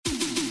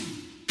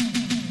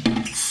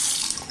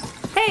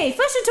Hey,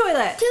 flush the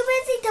toilet! Too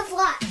busy to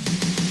flush.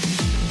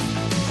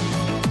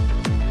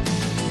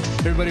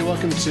 Hey everybody,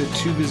 welcome to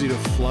Too Busy to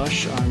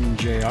Flush. I'm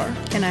JR.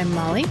 And I'm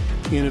Molly.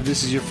 And if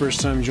this is your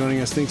first time joining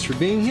us, thanks for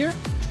being here.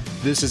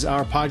 This is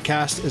our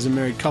podcast as a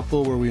married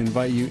couple where we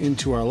invite you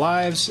into our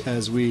lives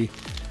as we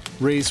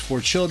raise 4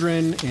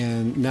 children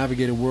and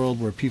navigate a world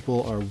where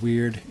people are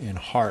weird and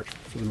hard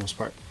for the most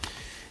part.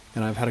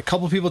 And I've had a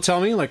couple people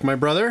tell me, like my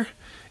brother,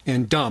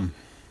 and dumb.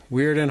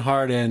 Weird and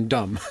hard and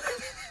dumb.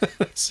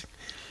 It's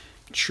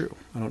true.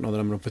 I don't know that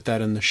I'm going to put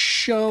that in the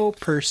show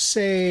per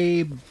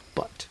se,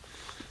 but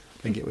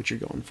I get what you're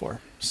going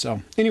for.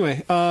 So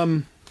anyway,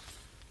 yeah,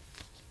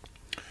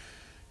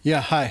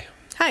 hi.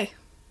 Hi.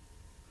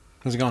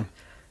 How's it going?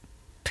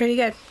 Pretty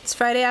good. It's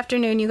Friday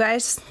afternoon, you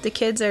guys. The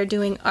kids are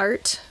doing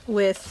art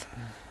with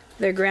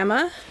their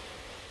grandma.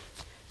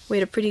 We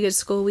had a pretty good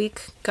school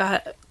week.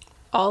 Got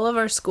all of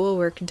our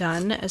schoolwork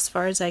done, as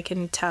far as I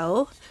can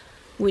tell,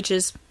 which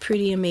is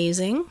pretty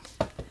amazing.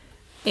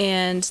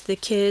 And the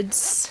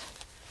kids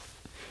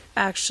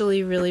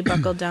actually really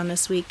buckled down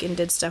this week and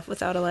did stuff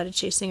without a lot of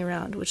chasing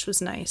around, which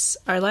was nice.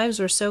 Our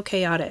lives were so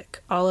chaotic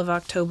all of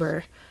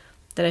October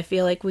that I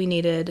feel like we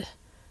needed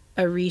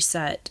a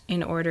reset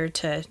in order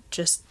to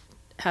just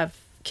have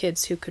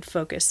kids who could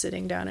focus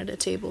sitting down at a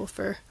table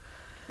for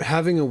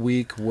having a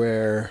week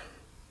where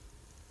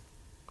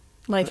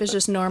life is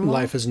just normal.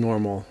 Life is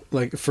normal.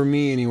 Like for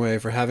me anyway,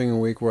 for having a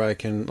week where I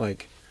can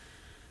like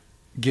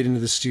get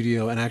into the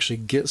studio and actually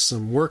get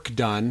some work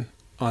done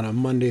on a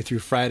Monday through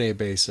Friday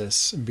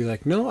basis and be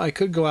like, no, I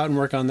could go out and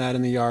work on that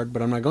in the yard,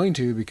 but I'm not going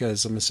to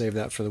because I'm going to save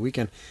that for the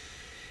weekend,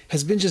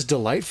 has been just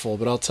delightful.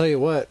 But I'll tell you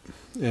what,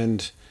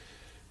 and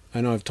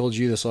I know I've told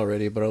you this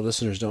already, but our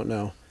listeners don't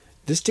know,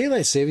 this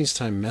daylight savings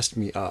time messed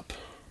me up.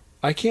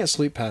 I can't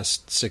sleep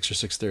past 6 or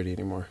 6:30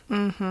 anymore.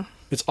 Mm-hmm.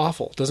 It's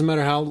awful. Doesn't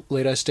matter how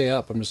late I stay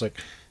up. I'm just like,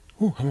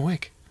 ooh, I'm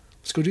awake.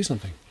 Let's go do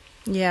something.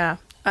 Yeah.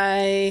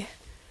 I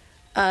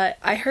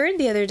heard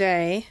the other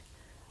day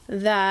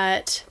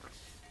that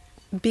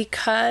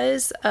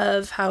because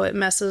of how it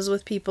messes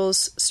with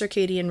people's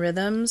circadian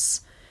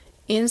rhythms,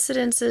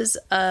 incidences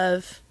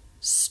of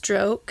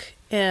stroke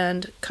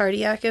and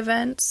cardiac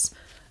events,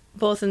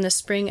 both in the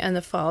spring and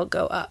the fall,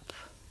 go up.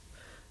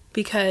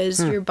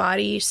 Because your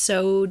body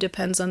so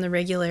depends on the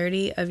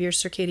regularity of your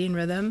circadian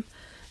rhythm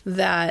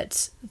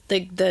that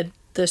the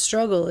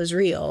struggle is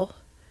real.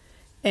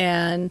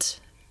 And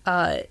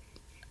I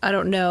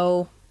don't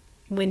know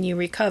when you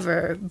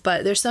recover,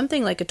 but there's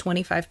something like a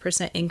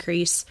 25%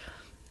 increase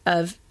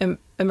of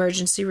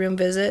emergency room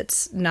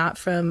visits, not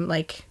from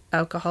like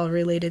alcohol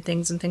related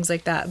things and things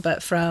like that,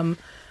 but from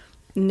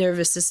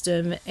nervous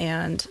system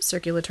and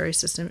circulatory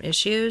system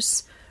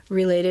issues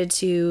related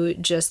to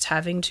just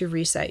having to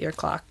reset your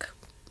clock,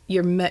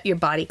 your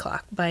body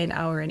clock by an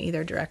hour in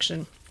either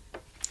direction,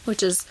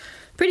 which is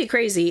pretty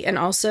crazy. And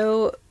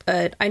also,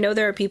 I know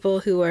there are people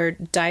who are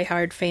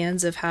diehard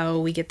fans of how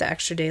we get the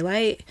extra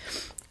daylight,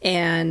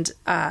 and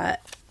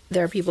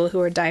there are people who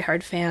are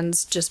diehard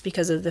fans just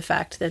because of the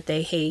fact that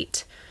they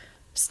hate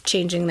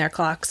changing their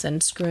clocks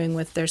and screwing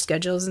with their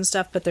schedules and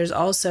stuff. But there's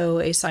also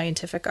a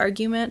scientific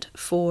argument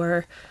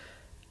for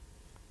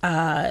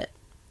not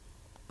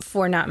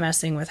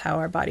messing with how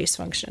our bodies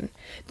function.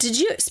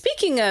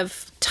 Speaking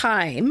of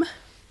time,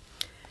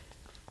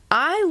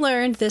 I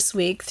learned this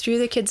week through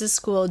the kids at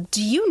school,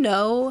 do you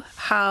know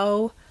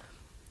how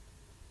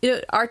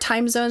our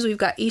time zones, we've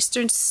got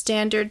Eastern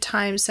Standard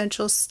Time,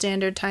 Central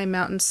Standard Time,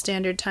 Mountain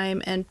Standard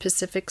Time, and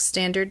Pacific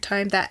Standard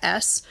Time, that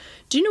S.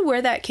 Do you know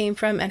where that came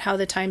from and how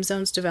the time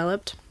zones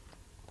developed?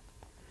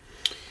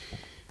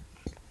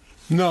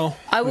 No.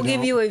 I will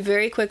give you a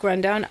very quick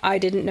rundown. I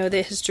didn't know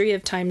the history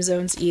of time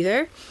zones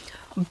either,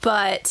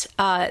 but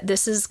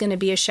this is going to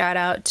be a shout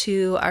out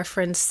to our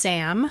friend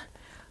Sam,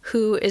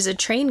 who is a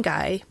train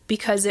guy,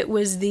 because it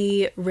was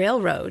the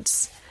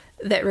railroads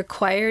that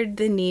required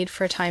the need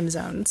for time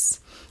zones.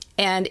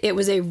 And it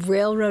was a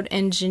railroad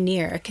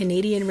engineer, a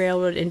Canadian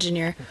railroad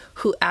engineer,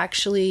 who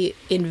actually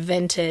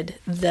invented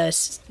the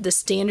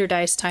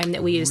standardized time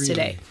that we use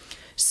today.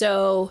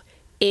 So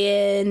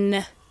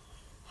in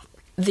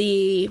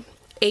the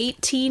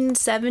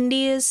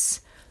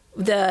 1870s,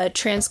 the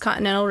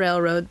Transcontinental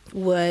Railroad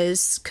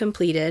was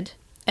completed.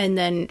 And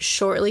then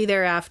shortly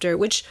thereafter,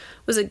 which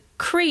was a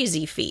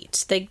crazy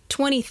feat, like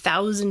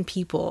 20,000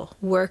 people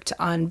worked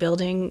on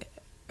building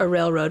a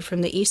railroad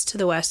from the east to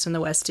the west and the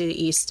west to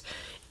the east.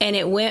 And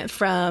it went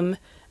from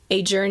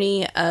a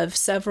journey of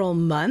several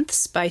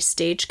months by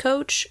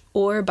stagecoach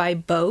or by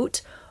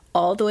boat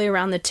all the way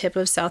around the tip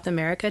of South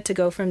America to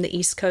go from the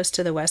East Coast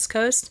to the West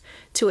Coast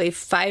to a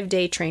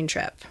 5-day train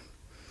trip.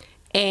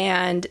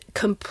 And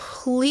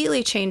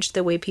completely changed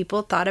the way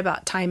people thought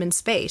about time and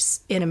space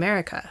in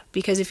America.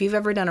 Because if you've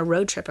ever done a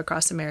road trip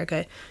across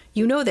America,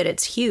 you know that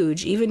it's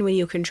huge, even when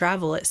you can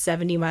travel at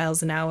 70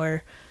 miles an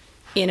hour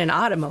in an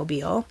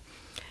automobile.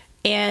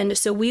 And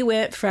so we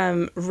went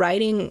from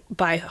riding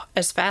by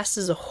as fast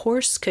as a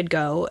horse could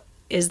go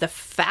is the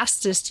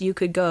fastest you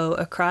could go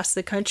across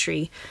the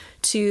country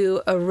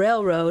to a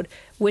railroad,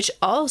 which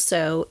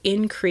also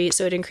increased.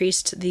 So it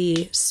increased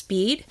the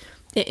speed,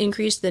 it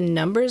increased the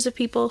numbers of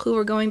people who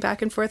were going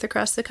back and forth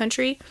across the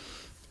country,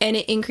 and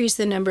it increased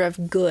the number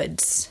of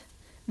goods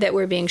that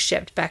were being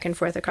shipped back and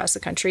forth across the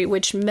country,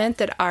 which meant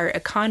that our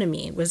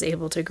economy was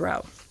able to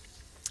grow.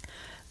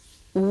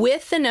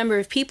 With the number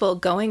of people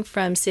going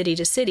from city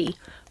to city,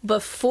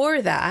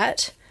 before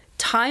that,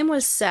 time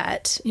was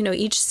set. You know,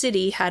 each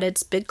city had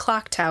its big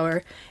clock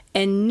tower,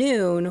 and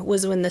noon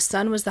was when the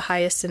sun was the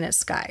highest in the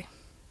sky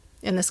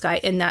in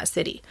that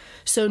city.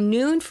 So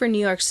noon for New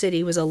York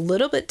City was a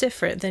little bit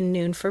different than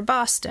noon for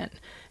Boston.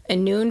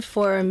 And noon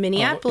for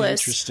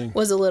Minneapolis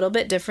was a little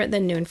bit different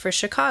than noon for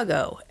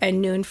Chicago. And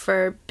noon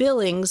for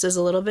Billings is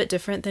a little bit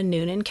different than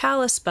noon in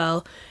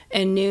Kalispell.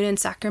 And noon in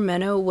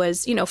Sacramento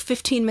was,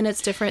 15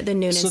 minutes different than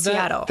noon in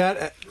Seattle.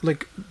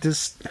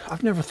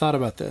 I've never thought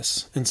about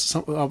this. And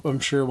I'm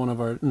sure one of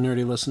our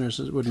nerdy listeners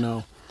would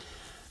know.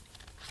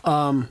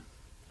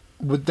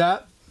 Would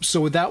that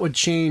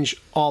change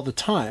all the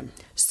time?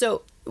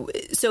 So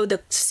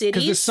the cities,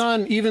 because the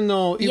sun, even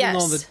though the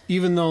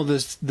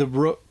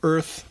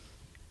Earth,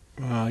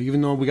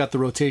 even though we got the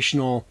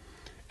rotational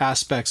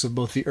aspects of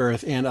both the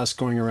Earth and us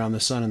going around the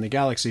sun and the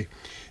galaxy,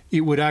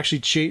 it would actually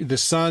change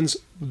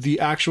the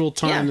actual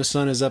time the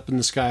sun is up in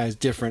the sky is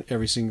different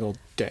every single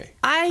day.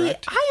 I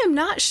am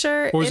not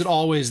sure. Or is it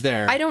always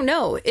there? I don't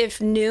know if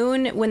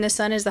noon, when the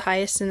sun is the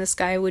highest in the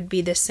sky, would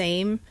be the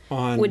same,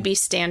 would be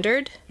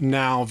standard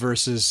now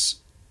versus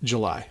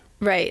July.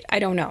 Right. I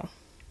don't know.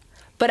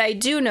 But I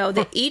do know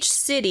that each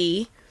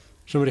city,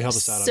 somebody help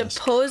us out on this,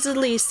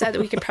 supposedly said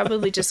that we could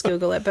probably just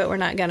Google it, but we're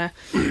not gonna,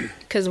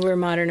 because we're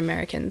modern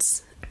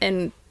Americans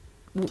and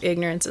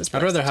ignorance is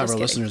bliss. I'd rather have our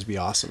listeners be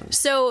awesome.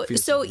 So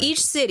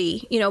each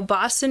city,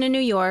 Boston and New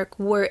York,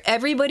 where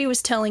everybody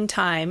was telling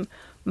time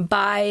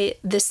by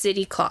the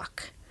city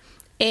clock.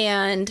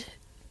 And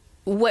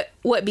what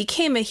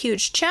became a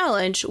huge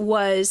challenge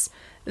was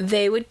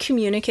they would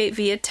communicate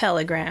via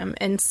telegram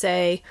and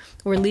say,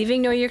 we're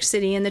leaving New York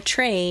City in the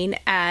train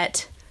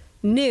at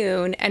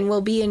noon and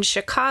we'll be in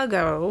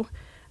Chicago.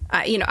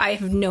 I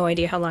have no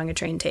idea how long a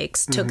train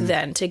took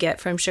then to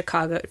get from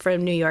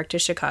New York to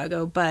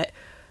Chicago, but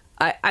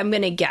I'm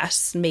going to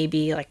guess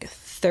maybe like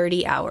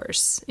 30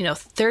 hours,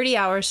 30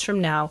 hours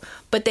from now.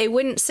 But they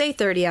wouldn't say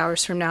 30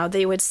 hours from now.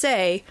 They would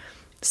say,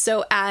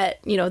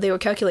 they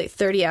would calculate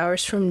 30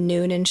 hours from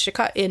noon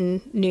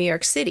in New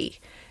York City.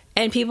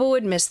 And people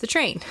would miss the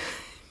train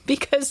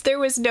because there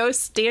was no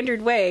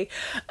standard way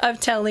of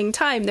telling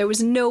time. There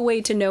was no way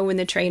to know when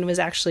the train was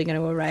actually going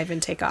to arrive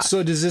and take off.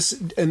 So does this,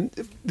 and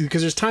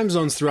because there's time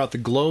zones throughout the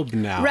globe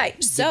now.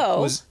 Right.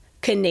 So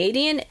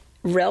Canadian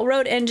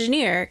railroad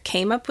engineer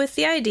came up with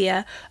the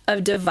idea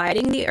of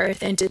dividing the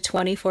Earth into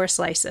 24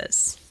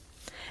 slices.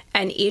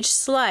 And each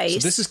slice. So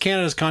this is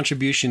Canada's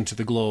contribution to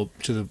the globe,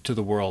 to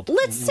the world.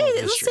 Let's say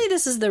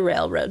this is the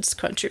railroad's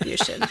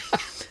contribution.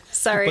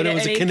 Sorry, but it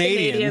was any a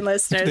Canadian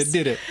listeners that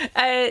did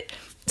it.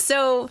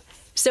 So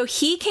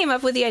he came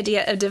up with the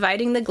idea of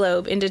dividing the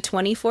globe into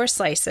 24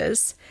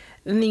 slices.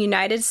 And the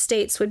United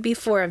States would be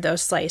 4 of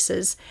those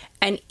slices,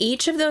 and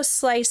each of those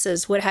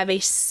slices would have a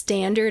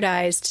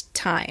standardized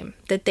time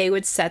that they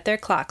would set their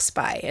clocks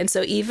by. And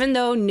so even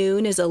though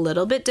noon is a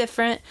little bit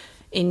different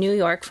in New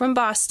York from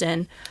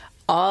Boston,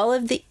 all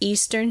of the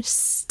Eastern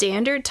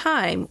Standard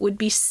Time would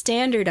be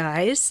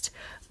standardized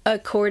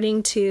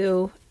according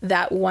to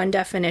that one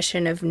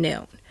definition of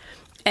noon.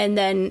 And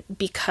then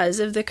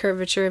because of the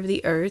curvature of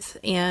the Earth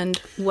and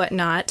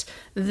whatnot,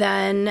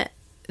 then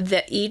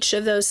each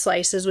of those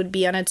slices would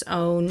be on its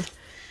own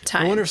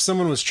time. I wonder if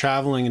someone was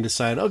traveling and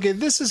decided, okay,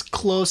 this is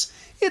close.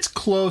 It's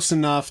close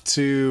enough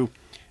to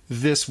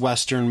this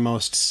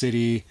westernmost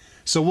city,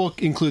 so we'll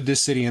include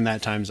this city in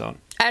that time zone.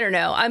 I don't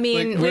know. I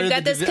mean, we've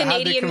got this Canadian.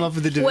 How'd they come up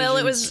with the divisions? Well,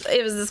 it was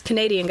this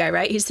Canadian guy,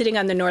 right? He's sitting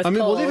on the North Pole.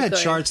 Well, they've had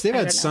charts. They've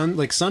had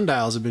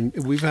sundials.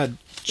 We've had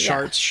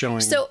charts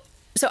showing. So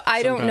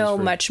I don't know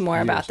much more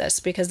about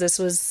this because this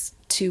was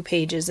 2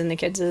 pages in the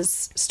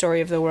kids' Story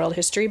of the World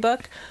history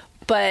book.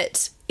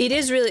 But it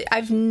is really,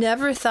 I've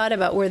never thought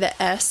about where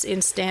the S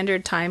in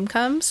standard time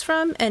comes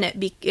from.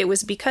 And it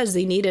was because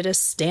they needed a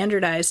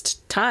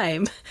standardized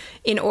time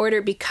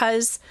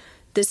because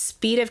the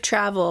speed of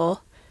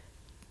travel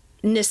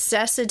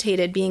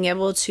necessitated being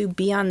able to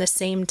be on the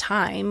same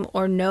time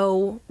or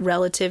know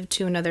relative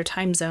to another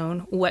time zone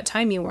what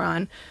time you were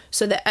on.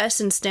 So the S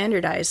in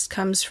standardized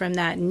comes from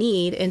that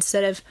need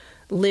instead of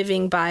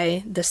living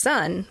by the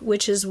sun,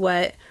 which is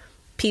what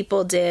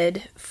people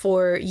did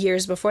for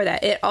years before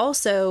that. It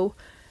also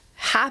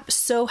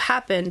so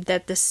happened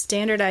that the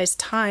standardized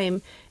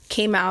time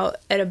came out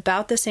at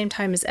about the same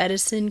time as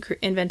Edison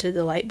invented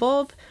the light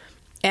bulb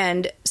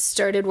and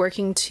started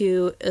working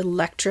to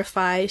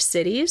electrify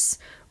cities,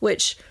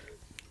 which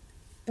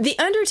the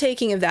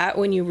undertaking of that,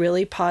 when you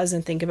really pause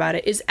and think about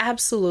it, is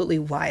absolutely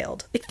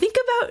wild. Like, think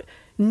about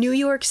New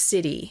York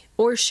City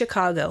or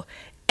Chicago.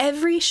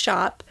 Every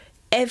shop,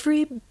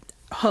 every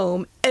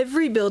home,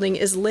 every building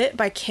is lit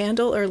by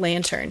candle or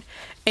lantern.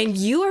 And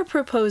you are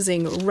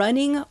proposing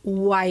running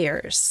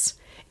wires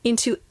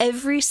into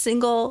every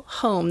single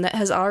home that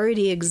has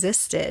already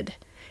existed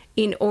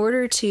in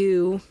order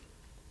to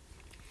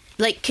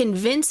like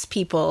convince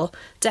people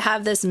to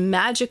have this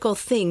magical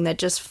thing that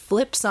just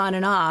flips on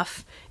and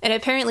off. And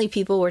apparently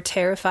people were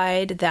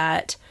terrified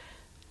that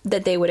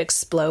they would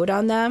explode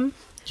on them.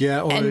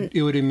 Yeah, or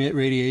it would emit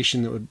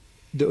radiation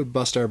that would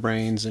bust our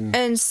brains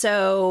and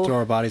so throw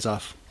our bodies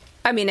off.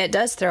 I mean, it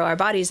does throw our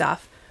bodies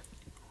off.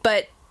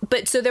 But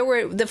so there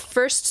were the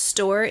first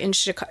store in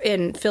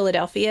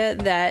Philadelphia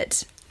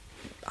that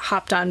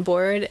hopped on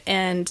board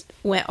and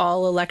went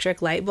all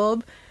electric light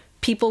bulb.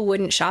 People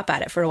wouldn't shop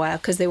at it for a while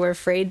because they were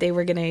afraid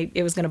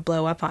it was gonna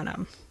blow up on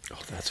them. Oh,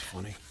 that's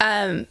funny.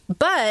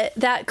 But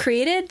that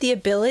created the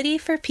ability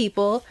for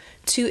people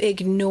to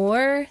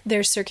ignore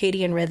their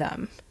circadian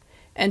rhythm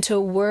and to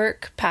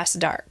work past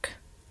dark.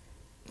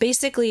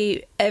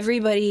 Basically,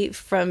 everybody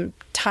from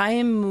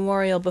time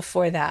memorial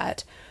before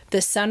that,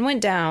 the sun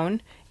went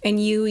down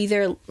and you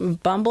either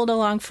bumbled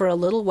along for a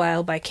little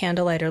while by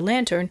candlelight or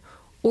lantern,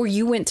 or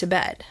you went to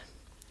bed.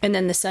 And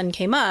then the sun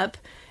came up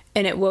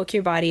and it woke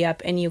your body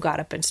up and you got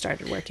up and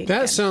started working That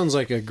again. sounds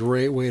like a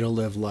great way to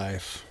live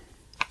life.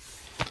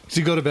 Do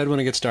you go to bed when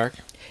it gets dark?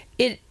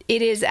 It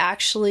is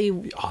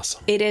actually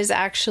awesome. It is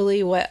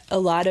actually what a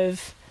lot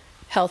of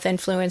health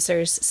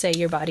influencers say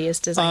your body is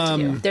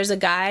designed to do. There's a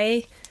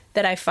guy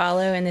that I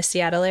follow in the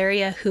Seattle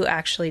area who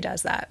actually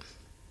does that.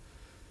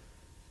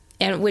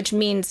 And which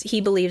means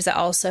he believes that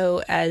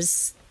also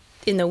as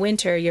in the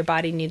winter your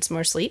body needs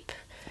more sleep.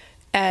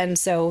 And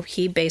so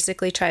he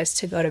basically tries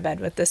to go to bed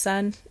with the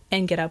sun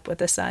and get up with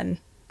the sun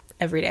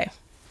every day.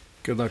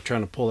 Good luck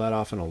trying to pull that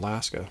off in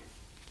Alaska.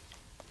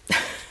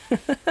 You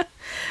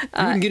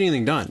wouldn't get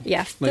anything done.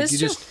 Yeah, like that's you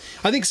true. just.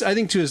 I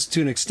think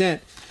to an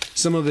extent,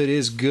 some of it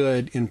is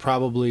good, and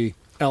probably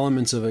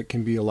elements of it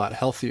can be a lot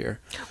healthier.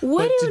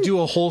 To do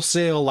a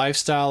wholesale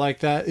lifestyle like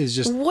that is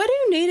just. What do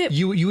you need it?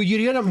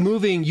 You'd end up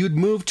moving. You'd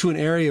move to an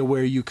area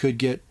where you could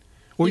get,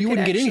 or you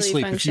wouldn't get any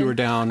actually sleep if you were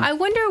down. I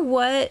wonder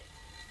what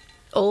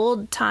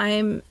old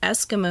time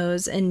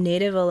Eskimos and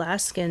Native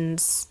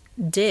Alaskans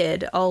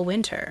did all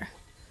winter.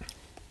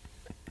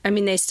 I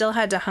mean, they still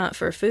had to hunt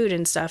for food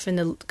and stuff in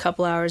the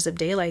couple hours of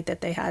daylight that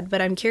they had, but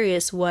I'm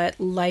curious what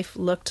life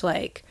looked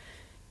like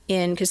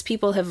because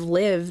people have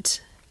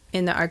lived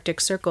in the Arctic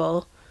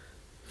Circle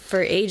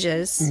for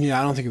ages. Yeah,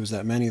 I don't think it was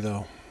that many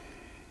though.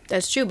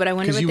 That's true, but I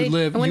wonder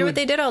what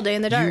they did all day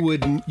in the dark.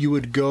 You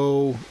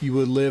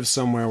would live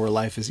somewhere where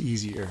life is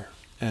easier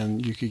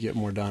and you could get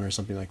more done or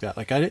something like that.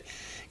 Like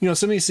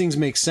some of these things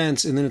make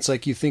sense, and then it's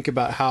like you think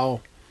about how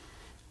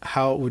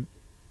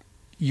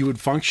you would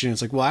function.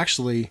 It's like, well,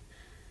 actually,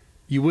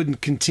 you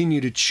wouldn't continue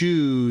to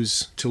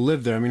choose to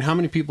live there. I mean, how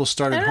many people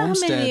started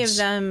homesteads? How many of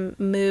them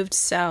moved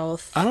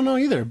south? I don't know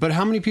either, but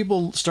how many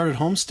people started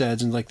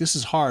homesteads and like, this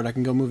is hard, I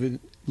can go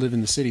live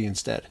in the city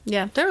instead.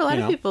 Yeah, there were a lot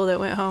of people that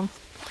went home.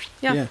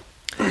 Yeah.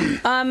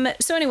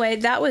 So anyway,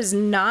 that was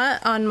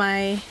not on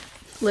my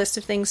list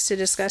of things to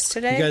discuss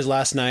today. You guys,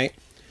 last night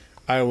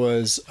we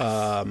were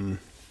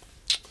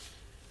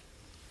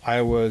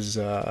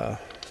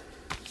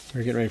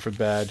getting ready for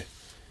bed,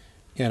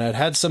 and I'd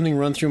had something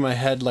run through my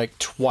head like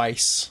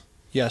twice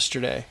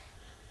yesterday.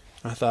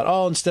 I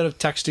thought, instead of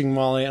texting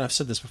Molly, and I've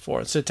said this before,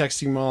 instead of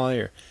texting Molly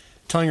or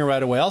telling her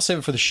right away, I'll save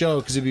it for the show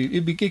because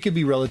it could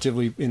be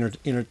relatively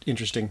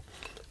interesting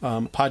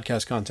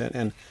podcast content,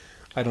 and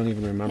I don't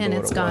even remember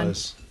what it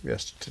was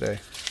yesterday.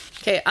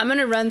 Okay, I'm going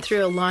to run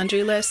through a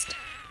laundry list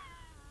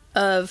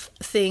of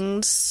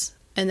things,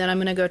 and then I'm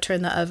going to go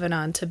turn the oven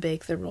on to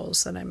bake the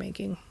rolls that I'm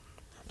making.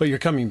 But you're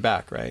coming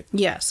back, right?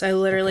 Yes, I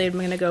literally am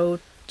going to go...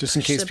 Just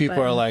in case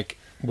people are like,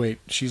 wait,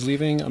 she's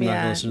leaving? I'm not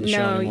going to listen to the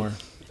show anymore.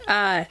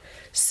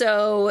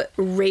 So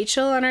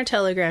Rachel on our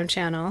Telegram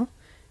channel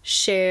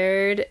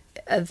shared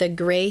the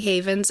Grey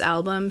Havens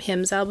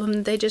hymns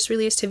album they just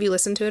released. Have you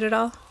listened to it at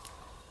all?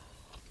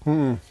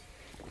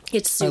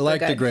 It's super I like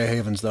good. the Grey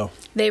Havens, though.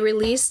 They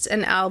released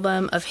an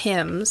album of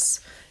hymns,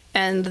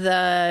 and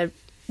the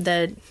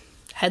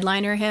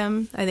headliner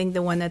hymn, I think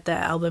the one that the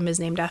album is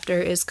named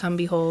after, is Come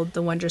Behold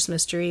the Wondrous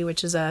Mystery,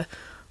 which is a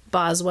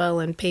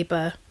Boswell and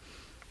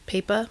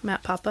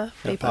Matt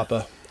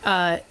Papa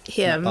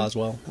hymn,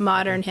 Boswell,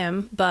 modern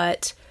hymn,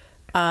 but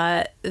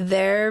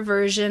their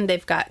version,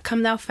 they've got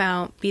Come Thou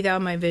Fount, Be Thou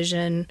My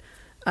Vision,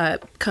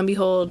 Come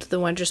Behold the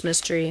Wondrous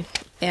Mystery,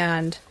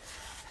 and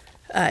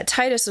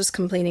Titus was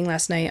complaining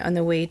last night on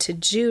the way to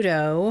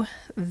judo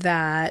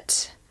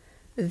that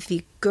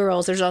the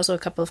girls, there's also a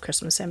couple of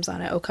Christmas hymns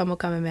on it, O Come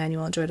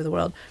Emmanuel, Joy to the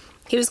World.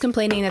 He was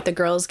complaining that the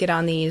girls get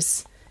on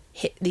these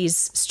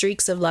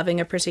streaks of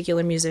loving a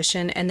particular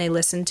musician, and they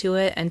listen to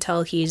it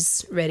until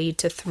he's ready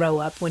to throw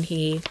up when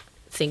he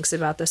thinks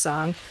about the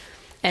song.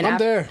 And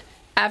after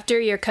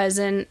their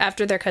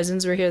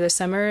cousins were here this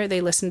summer,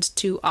 they listened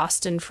to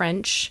Austin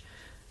French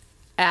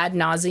ad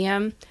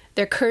nauseum.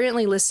 They're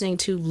currently listening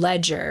to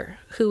Ledger,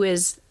 who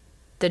is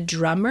the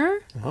drummer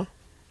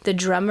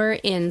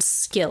in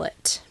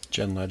Skillet.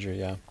 Jen Ledger,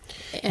 yeah.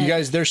 You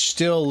guys, they're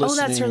still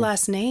listening. Oh, that's her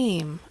last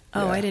name.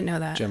 Oh, yeah, I didn't know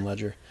that. Jen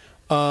Ledger.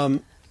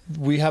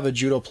 We have a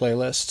judo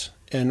playlist,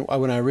 and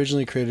when I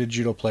originally created a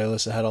judo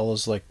playlist, it had all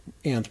those like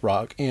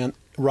rock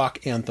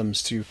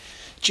anthems to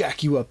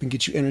jack you up and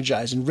get you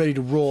energized and ready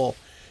to roll,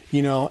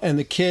 you know. And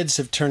the kids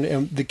have turned,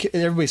 and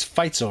everybody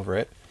fights over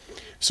it.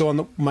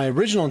 So my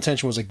original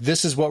intention was like,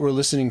 this is what we're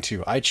listening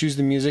to. I choose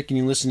the music, and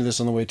you listen to this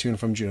on the way to and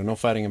from judo. No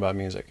fighting about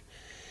music.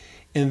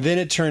 And then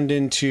it turned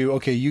into,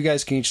 okay, you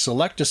guys can each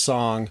select a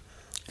song.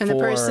 And the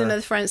person in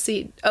the front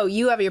seat,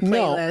 you have your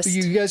playlist. No,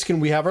 you guys can,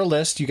 we have our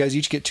list. You guys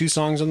each get 2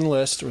 songs on the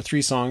list, or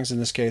 3 songs in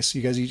this case.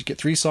 You guys each get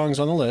 3 songs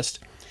on the list.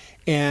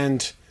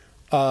 And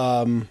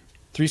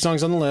 3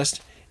 songs on the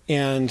list,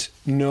 and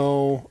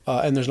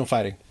and there's no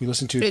fighting. We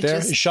listen to it there,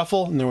 and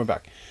shuffle, and then we're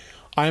back.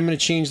 I'm going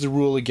to change the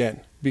rule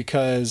again,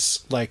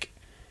 because, like,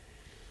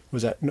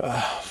 was that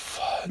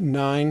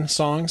 9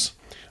 songs?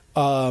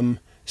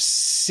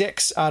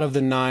 6 out of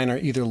the 9 are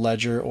either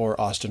Ledger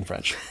or Austin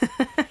French.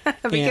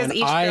 Because and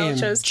each I girl am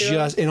chose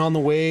to. And on the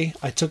way,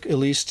 I took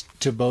Elise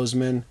to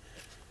Bozeman,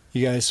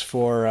 you guys,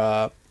 for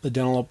a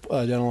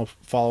dental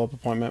follow-up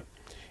appointment.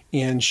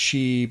 And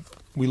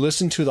we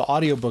listened to the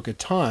audiobook a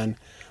ton,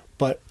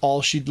 but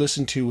all she'd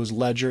listened to was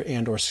Ledger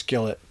and or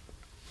Skillet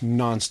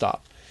nonstop.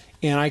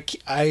 And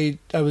I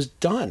was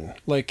done.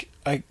 Like,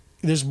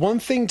 there's one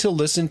thing to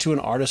listen to an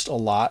artist a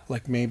lot,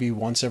 like maybe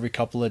once every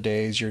couple of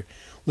days, you're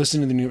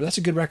listening to the new, that's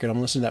a good record,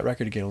 I'm listening to that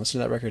record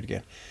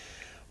again,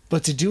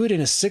 But to do it in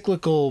a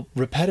cyclical,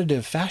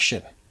 repetitive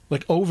fashion,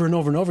 like over and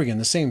over and over again,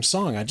 the same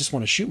song, I just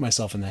want to shoot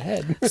myself in the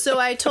head. So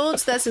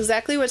that's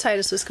exactly what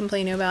Titus was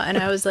complaining about. And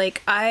I was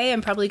like, I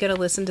am probably going to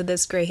listen to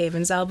this Grey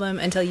Havens album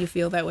until you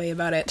feel that way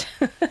about it.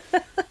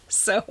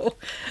 So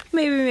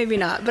maybe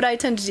not. But I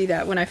tend to do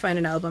that when I find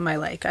an album I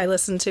like. I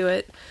listen to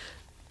it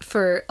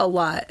for a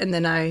lot, and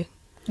then I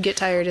get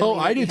tired.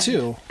 And I do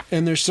too.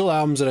 And there's still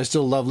albums that I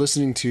still love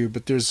listening to,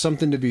 but there's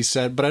something to be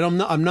said. But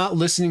I'm not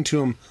listening to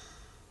them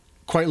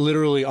quite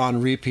literally on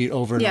repeat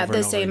over and over and over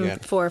again. Yeah, the same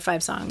 4 or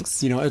 5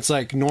 songs. You know, it's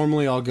like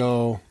normally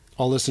I'll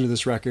listen to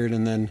this record,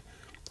 and then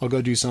I'll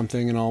go do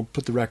something, and I'll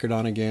put the record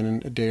on again,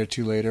 and a day or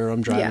 2 later,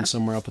 I'm driving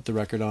somewhere, I'll put the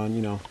record on,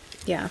 you know.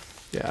 Yeah.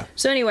 Yeah.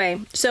 So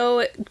anyway,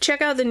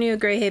 check out the new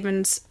Grey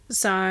Havens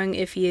song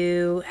if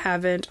you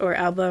haven't, or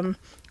album.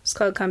 It's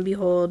called Come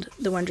Behold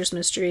the Wondrous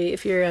Mystery.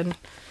 If you're a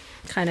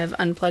kind of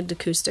unplugged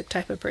acoustic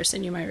type of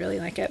person, you might really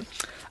like it.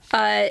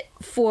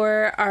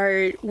 For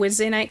our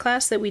Wednesday night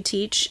class that we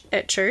teach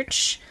at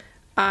church,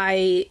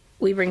 we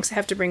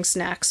have to bring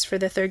snacks for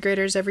the 3rd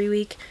graders every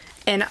week.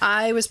 And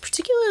I was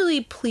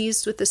particularly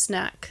pleased with the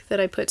snack that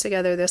I put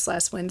together this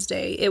last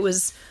Wednesday. It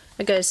was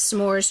like a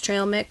s'mores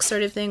trail mix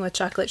sort of thing with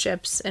chocolate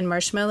chips and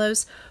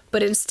marshmallows.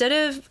 But instead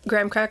of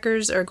graham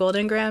crackers or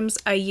golden grahams,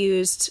 I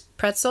used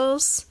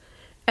pretzels.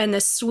 And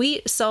the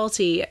sweet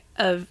salty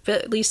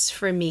at least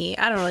for me,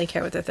 I don't really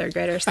care what the 3rd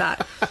graders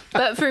thought,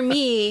 but for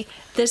me,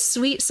 the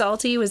sweet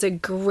salty was a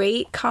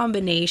great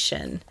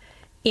combination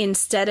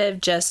instead of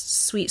just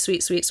sweet.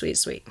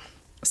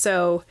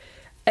 So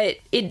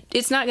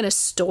it's not going to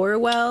store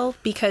well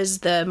because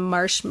the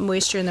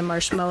moisture in the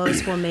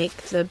marshmallows will make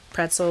the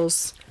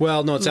pretzels.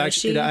 Well, no, it's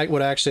mushy.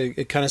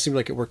 it kind of seemed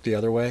like it worked the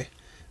other way.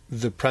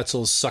 The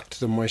pretzels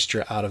sucked the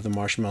moisture out of the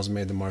marshmallows and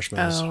made the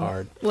marshmallows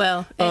hard.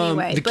 Well,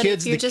 anyway,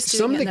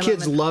 some of the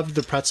kids loved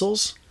the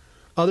pretzels.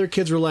 Other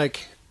kids were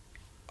like,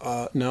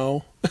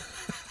 no.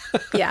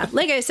 Yeah,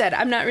 like I said,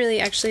 I'm not really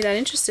actually that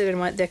interested in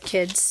what the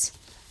kids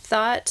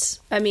thought.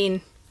 I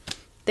mean,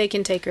 they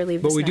can take or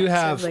leave the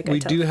snacks. But we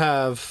do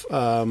have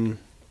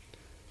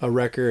a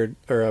record,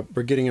 or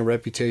we're getting a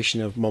reputation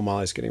of,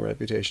 Molly's getting a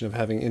reputation of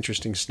having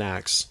interesting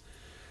snacks.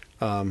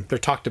 They're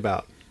talked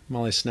about.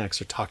 Molly's snacks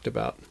are talked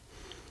about.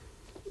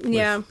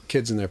 Yeah.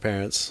 Kids and their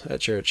parents at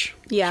church.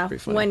 Yeah.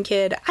 One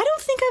kid, I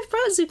don't think I've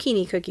brought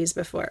zucchini cookies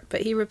before,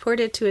 but he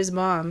reported to his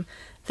mom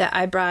that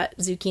I brought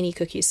zucchini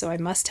cookies, so I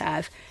must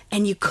have.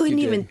 And you couldn't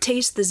even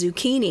taste the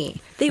zucchini.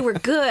 They were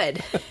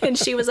good. And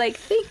she was like,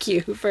 thank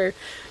you for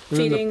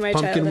feeding my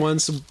child. Pumpkin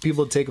ones, some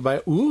people take a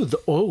bite. Ooh,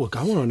 I want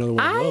another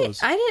one of those.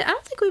 I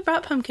don't think we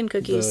brought pumpkin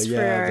cookies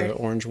the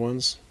orange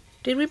ones.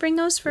 Did we bring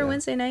those for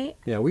Wednesday night?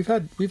 Yeah, we've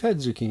had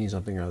zucchini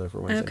something or other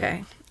for Wednesday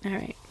night. Okay. All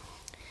right.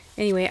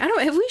 Anyway,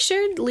 have we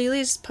shared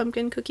Lily's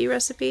pumpkin cookie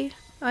recipe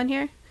on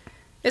here?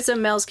 It's a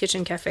Mel's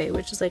Kitchen Cafe,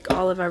 which is like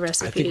all of our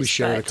recipes. I think we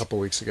shared it a couple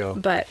weeks ago.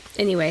 But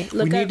anyway,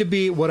 we need to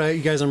be,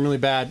 you guys, I'm really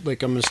bad.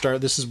 Like, I'm going to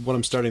start, this is what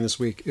I'm starting this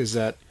week, is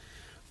that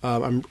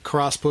I'm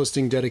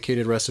cross-posting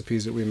dedicated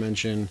recipes that we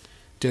mention,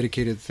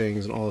 dedicated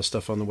things, and all this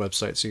stuff on the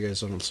website. So you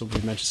guys don't, so if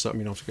we mention something,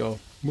 you don't have to go,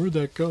 where'd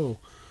that go?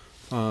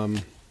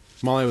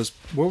 Molly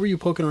what were you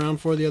poking around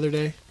for the other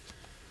day?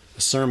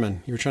 A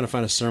sermon. You were trying to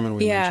find a sermon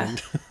we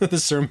mentioned. The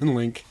sermon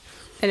link.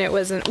 And it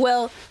wasn't.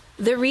 Well,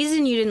 the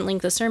reason you didn't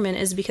link the sermon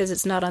is because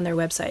it's not on their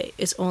website.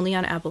 It's only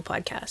on Apple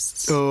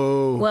Podcasts.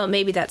 Oh. Well,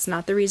 maybe that's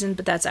not the reason,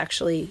 but that's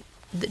actually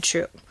the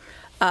true.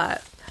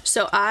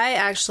 So I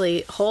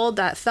actually hold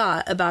that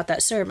thought about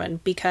that sermon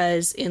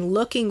because in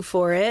looking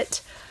for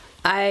it,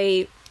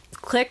 I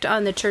clicked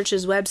on the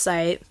church's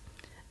website.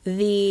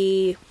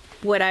 I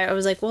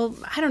was like, well,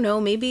 I don't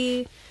know,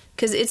 maybe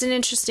because it's an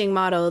interesting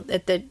model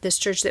at this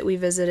church that we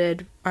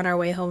visited on our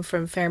way home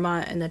from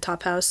Fairmont and the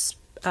Top House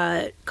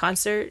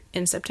concert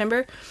in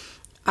September.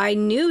 I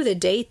knew the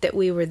date that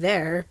we were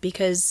there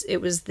because it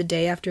was the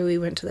day after we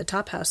went to the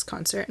Top House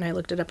concert, and I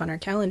looked it up on our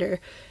calendar.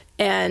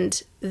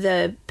 And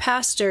the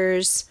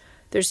pastors,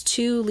 there's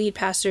 2 lead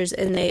pastors,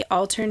 and they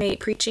alternate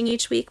preaching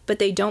each week, but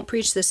they don't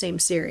preach the same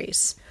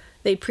series.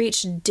 They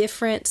preach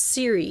different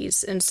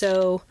series. And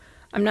so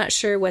I'm not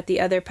sure what the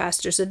other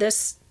pastor,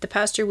 the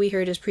pastor we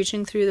heard is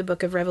preaching through the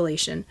book of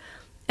Revelation,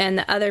 and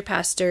the other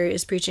pastor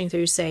is preaching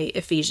through, say,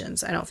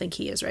 Ephesians. I don't think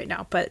he is right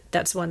now, but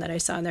that's one that I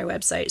saw on their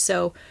website.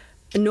 So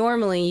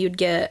normally you'd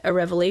get a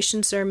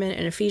Revelation sermon,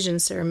 an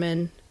Ephesians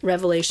sermon,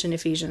 Revelation,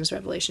 Ephesians,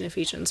 Revelation,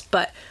 Ephesians.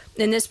 But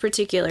in this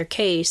particular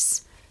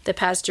case, the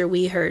pastor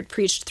we heard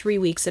preached 3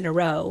 weeks in a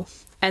row,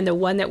 and the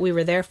one that we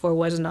were there for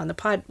wasn't on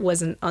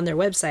their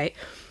website.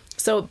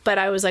 So, but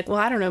I was like, well,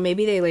 I don't know,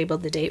 maybe they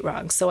labeled the date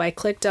wrong. So I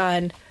clicked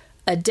on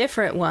a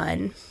different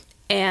one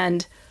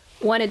and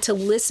wanted to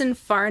listen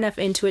far enough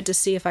into it to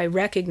see if I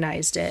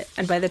recognized it.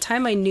 And by the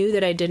time I knew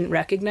that I didn't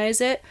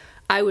recognize it,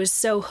 I was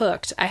so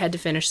hooked, I had to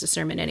finish the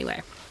sermon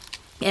anyway.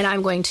 And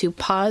I'm going to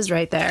pause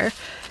right there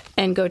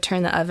and go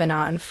turn the oven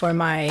on for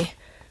my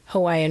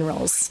Hawaiian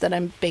rolls that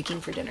I'm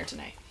baking for dinner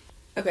tonight.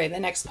 Okay,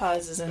 the next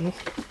pause is in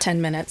 10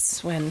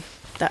 minutes when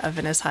the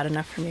oven is hot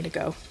enough for me to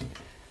go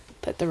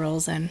put the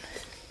rolls in.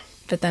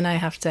 But then I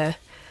have to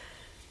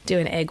do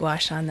an egg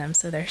wash on them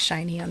so they're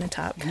shiny on the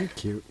top. You're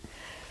cute.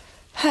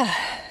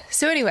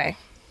 So anyway,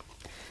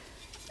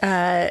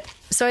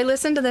 so I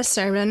listened to this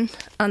sermon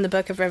on the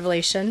book of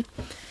Revelation,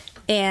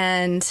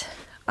 and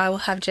I will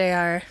have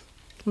JR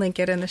link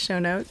it in the show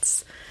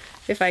notes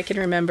if I can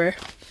remember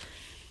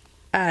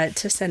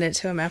to send it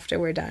to him after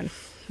we're done.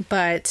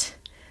 But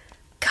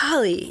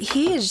golly,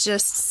 he is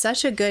just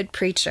such a good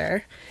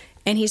preacher,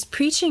 and he's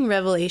preaching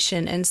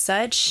Revelation in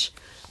such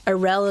a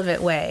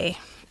relevant way.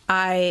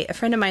 A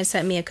friend of mine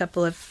sent me a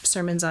couple of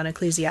sermons on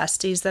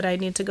Ecclesiastes that I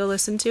need to go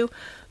listen to,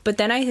 but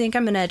then I think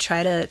I'm going to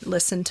try to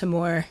listen to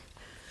more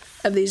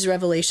of these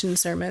Revelation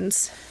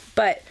sermons.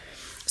 But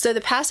so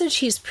the passage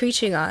he's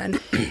preaching on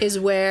is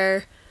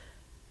where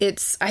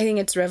I think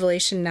it's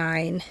Revelation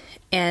 9,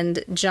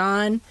 and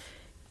John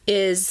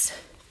is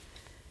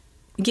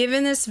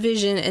given this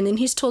vision, and then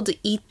he's told to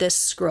eat this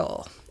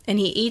scroll, and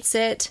he eats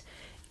it,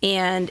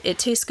 and it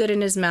tastes good in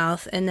his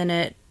mouth, and then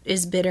it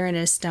is bitter in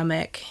his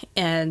stomach,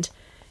 and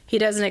he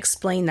doesn't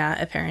explain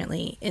that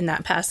apparently in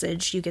that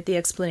passage. You get the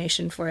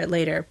explanation for it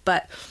later.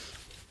 But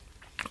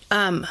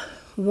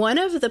one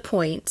of the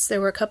points, there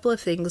were a couple of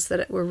things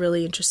that were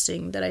really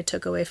interesting that I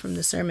took away from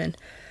the sermon.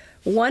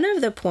 One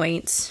of the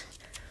points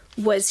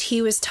was he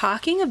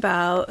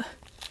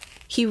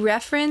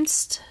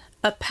referenced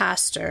a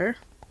pastor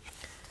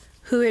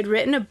who had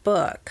written a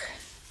book,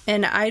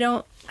 and I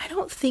don't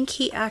think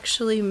he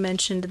actually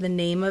mentioned the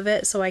name of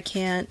it, so I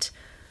can't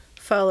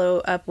follow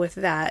up with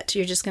that.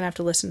 You're just going to have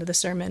to listen to the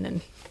sermon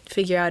and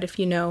figure out if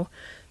you know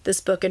this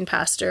book and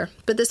pastor.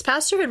 But this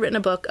pastor had written a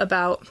book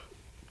about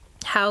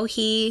how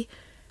he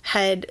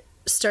had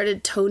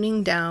started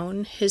toning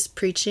down his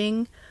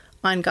preaching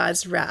on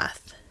God's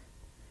wrath,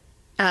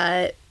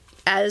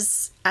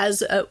 as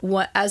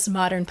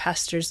modern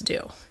pastors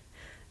do.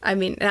 I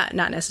mean,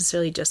 not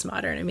necessarily just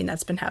modern. I mean,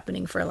 that's been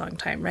happening for a long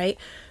time, right?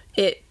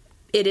 It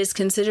is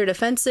considered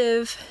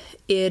offensive.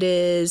 It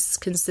is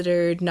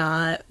considered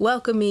not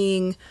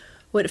welcoming.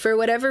 For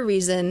whatever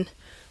reason,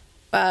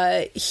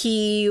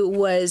 he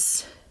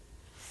was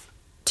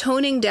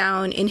toning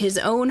down in his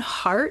own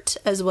heart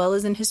as well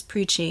as in his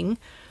preaching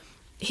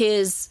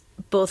his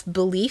both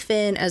belief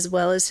in as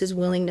well as his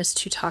willingness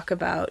to talk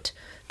about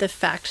the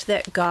fact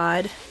that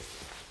God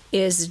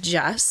is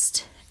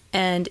just,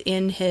 and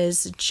in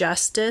his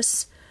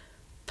justice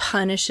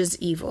punishes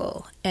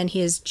evil, and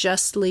he is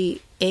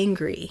justly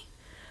angry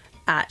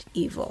at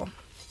evil.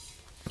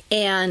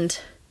 And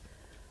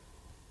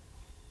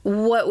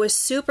what was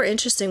super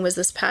interesting was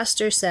this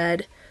pastor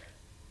said,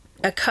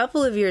 a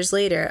couple of years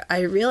later,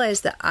 I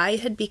realized that I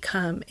had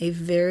become a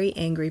very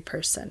angry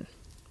person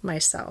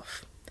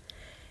myself.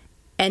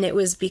 And it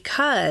was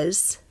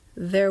because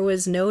there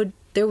was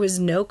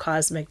no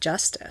cosmic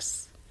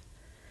justice.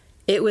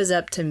 It was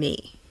up to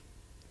me.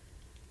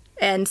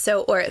 And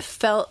so, or it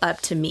felt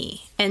up to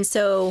me. And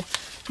so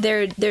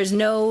there's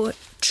no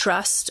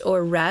trust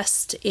or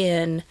rest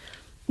in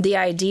the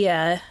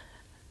idea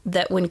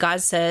that when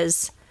God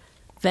says,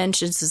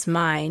 vengeance is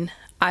mine,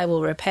 I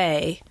will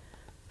repay.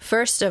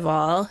 First of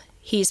all,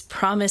 he's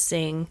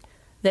promising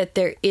that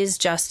there is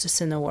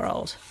justice in the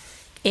world.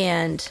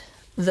 And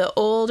the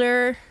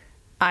older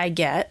I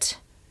get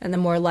and the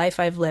more life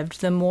I've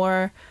lived, the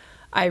more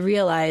I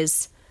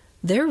realize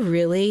there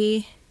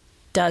really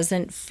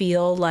doesn't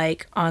feel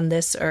like on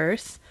this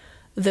earth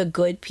the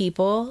good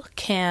people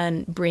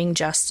can bring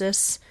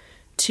justice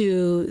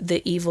to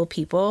the evil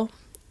people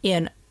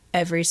in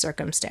every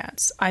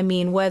circumstance. I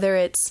mean,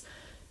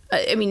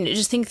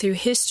 just think through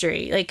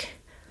history. Like,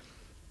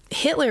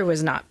 Hitler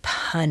was not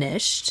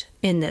punished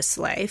in this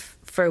life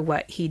for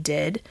what he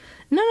did.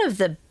 None of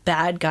the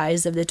bad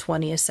guys of the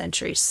 20th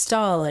century,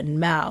 Stalin,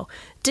 Mao,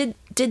 did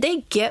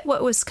they get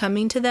what was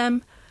coming to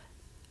them?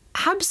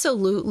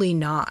 Absolutely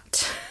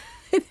not.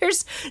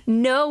 There's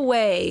no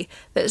way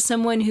that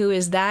someone who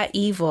is that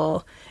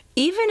evil,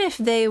 even if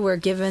they were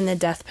given the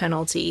death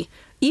penalty,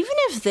 even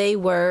if they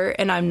were,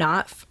 and I'm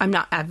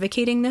not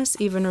advocating this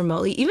even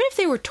remotely, even if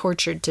they were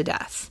tortured to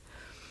death,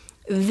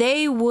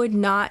 they would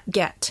not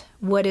get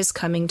what is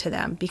coming to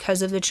them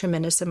because of the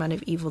tremendous amount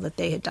of evil that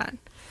they had done.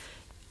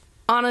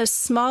 On a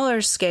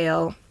smaller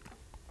scale,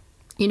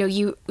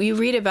 you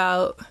read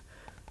about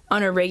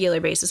on a regular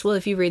basis, well,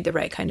 if you read the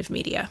right kind of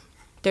media,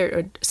 there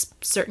are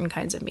certain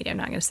kinds of media, I'm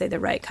not going to say the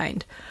right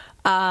kind,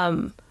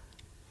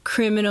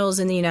 criminals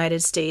in the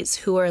United States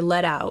who are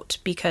let out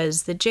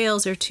because the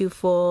jails are too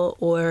full,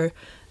 or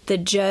the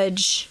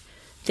judge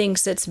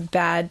thinks it's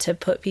bad to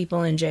put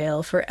people in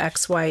jail for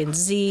X, Y, and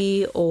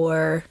Z,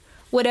 or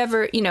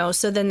whatever,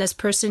 so then this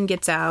person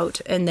gets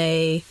out and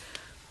they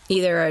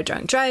either are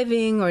drunk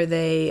driving or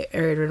they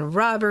are in a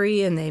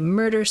robbery and they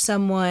murder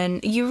someone.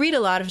 You read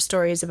a lot of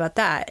stories about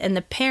that. And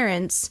the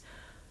parents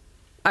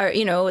are,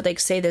 like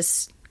say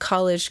this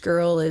college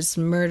girl is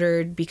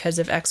murdered because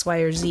of X, Y,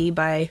 or Z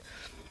by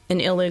an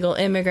illegal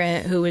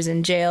immigrant who was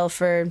in jail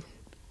for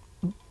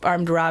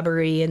armed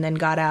robbery and then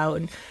got out.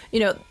 And,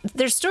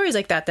 there's stories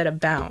like that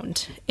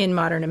abound in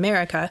modern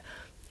America.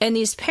 And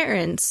these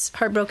parents,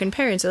 heartbroken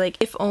parents, are like,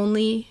 if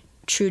only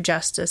true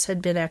justice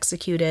had been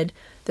executed,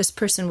 this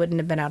person wouldn't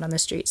have been out on the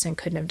streets and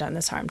couldn't have done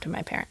this harm to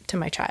my parent, to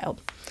my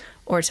child,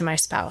 or to my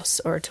spouse,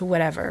 or to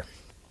whatever.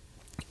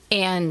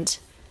 And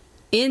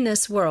in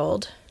this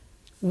world,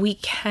 we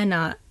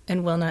cannot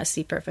and will not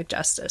see perfect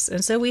justice.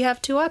 And so we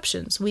have two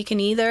options. We can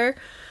either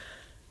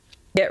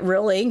get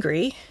real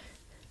angry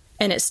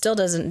and it still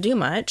doesn't do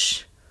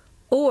much,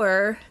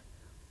 or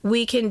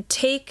we can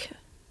take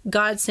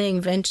God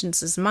saying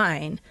vengeance is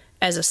mine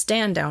as a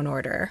stand down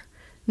order,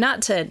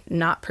 not to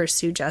not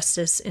pursue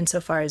justice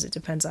insofar as it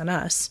depends on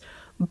us,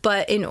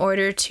 but in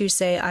order to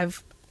say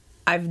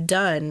I've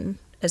done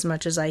as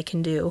much as I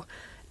can do,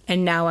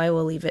 and now I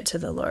will leave it to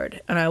the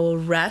Lord, and I will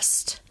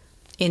rest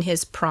in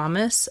his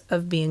promise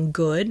of being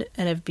good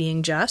and of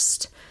being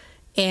just.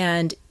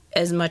 And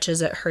as much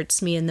as it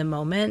hurts me in the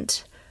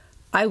moment,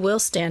 I will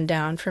stand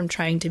down from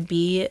trying to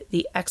be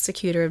the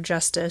executor of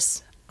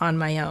justice on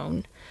my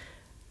own,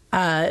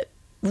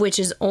 which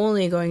is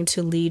only going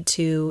to lead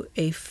to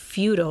a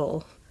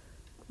futile,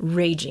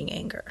 raging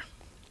anger.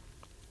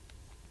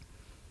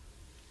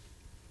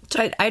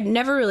 So I'd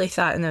never really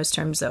thought in those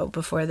terms, though,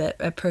 before, that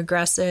a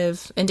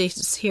progressive, and to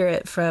hear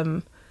it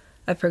from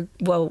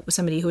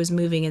somebody who was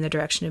moving in the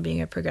direction of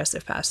being a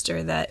progressive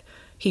pastor, that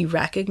he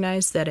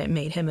recognized that it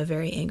made him a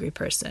very angry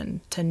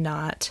person to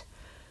not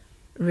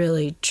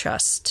really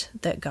trust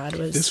that God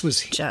was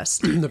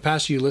just. The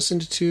pastor you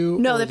listened to?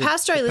 No, the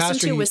pastor I listened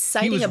to was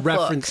citing a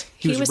book.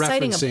 He was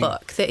citing a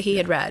book that he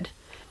had read.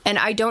 And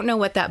I don't know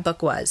what that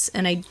book was.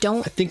 And I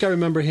think I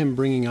remember him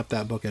bringing up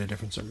that book in a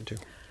different sermon, too.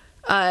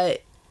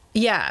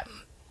 Yeah.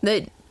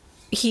 That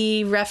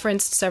he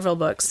referenced several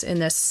books in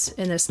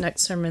this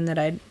next sermon that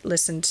I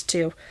listened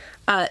to.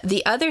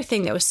 The other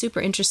thing that was super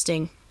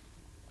interesting,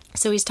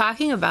 so he's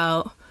talking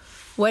about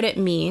what it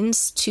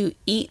means to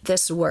eat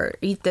this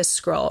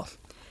scroll.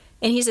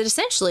 And he said,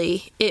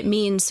 essentially, it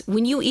means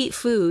when you eat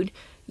food,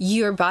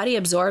 your body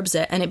absorbs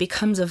it and it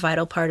becomes a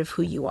vital part of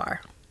who you are.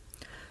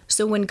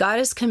 So when God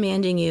is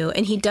commanding you,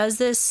 and he does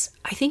this,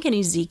 I think in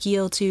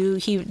Ezekiel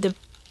too,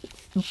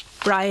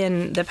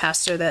 Brian, the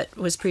pastor that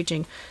was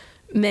preaching,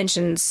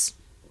 mentions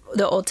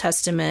the Old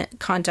Testament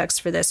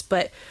context for this.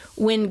 But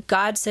when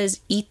God says,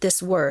 eat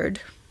this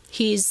word,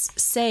 he's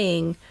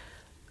saying,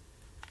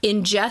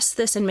 ingest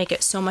this and make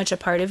it so much a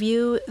part of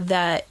you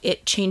that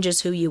it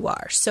changes who you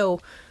are. So,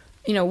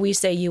 we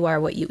say you are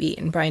what you eat,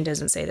 and Brian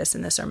doesn't say this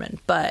in the sermon,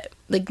 but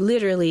like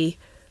literally,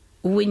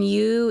 when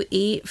you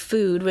eat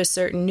food with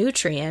certain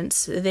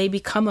nutrients, they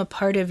become a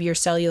part of your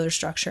cellular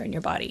structure in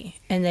your body,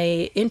 and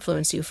they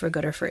influence you for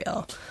good or for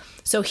ill.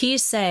 So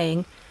he's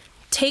saying,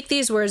 take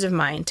these words of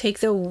mine, take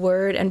the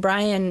word, and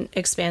Brian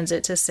expands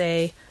it to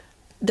say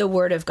the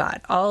word of God,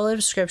 all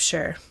of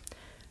Scripture,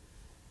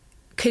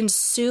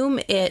 consume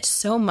it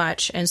so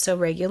much and so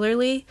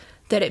regularly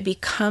that it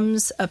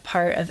becomes a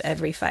part of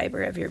every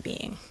fiber of your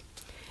being.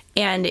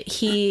 And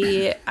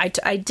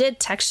I did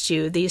text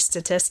you these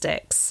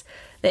statistics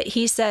that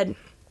he said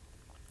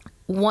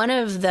one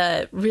of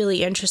the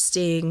really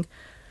interesting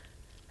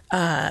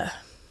set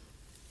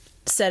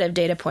of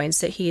data points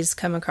that he's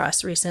come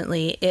across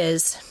recently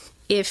is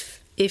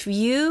if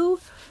you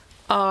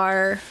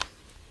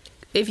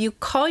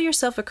call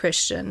yourself a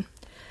Christian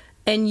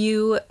and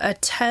you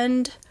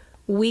attend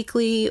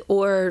weekly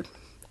or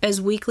as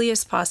weekly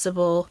as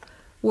possible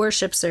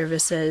worship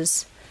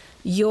services,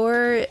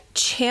 your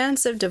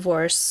chance of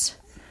divorce,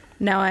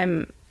 now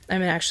I'm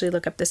going to actually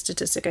look up the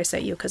statistic I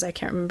sent you because I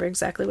can't remember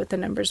exactly what the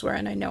numbers were,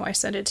 and I know I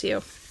sent it to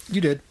you. You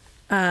did.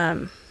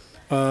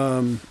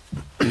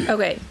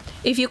 Okay.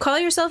 If you call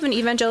yourself an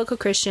evangelical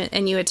Christian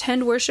and you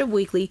attend worship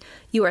weekly,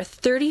 you are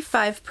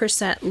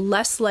 35%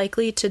 less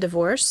likely to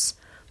divorce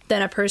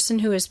than a person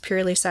who is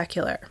purely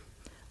secular.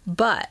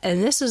 But,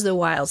 and this is the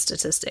wild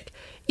statistic,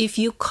 if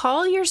you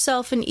call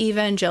yourself an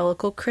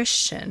evangelical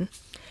Christian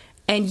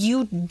and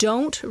you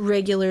don't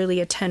regularly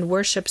attend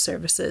worship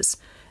services,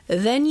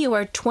 then you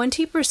are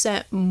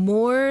 20%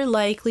 more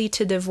likely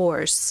to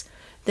divorce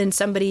than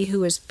somebody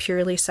who is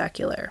purely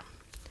secular.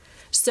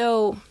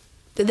 So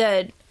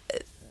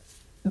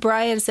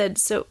Brian said,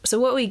 so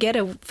what we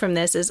get from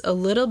this is a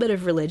little bit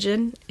of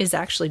religion is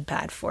actually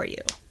bad for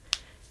you.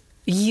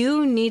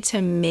 You need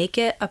to make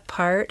it a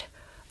part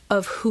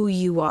of who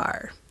you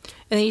are.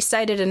 And he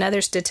cited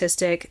another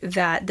statistic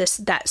that the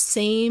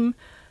same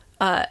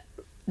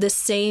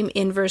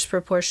inverse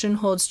proportion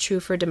holds true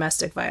for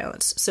domestic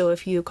violence. So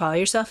if you call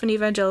yourself an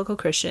evangelical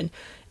Christian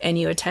and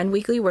you attend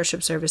weekly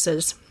worship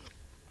services,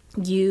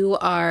 you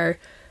are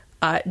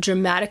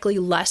dramatically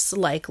less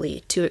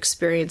likely to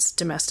experience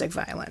domestic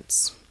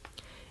violence.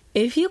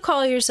 If you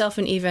call yourself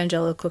an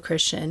evangelical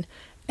Christian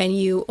and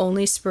you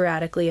only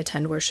sporadically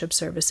attend worship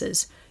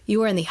services,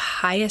 you are in the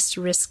highest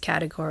risk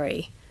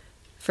category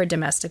for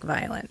domestic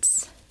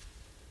violence,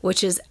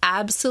 which is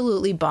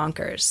absolutely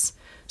bonkers.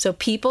 So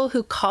people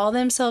who call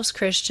themselves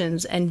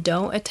Christians and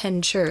don't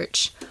attend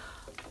church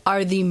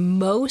are the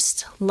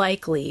most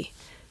likely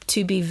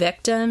to be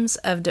victims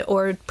of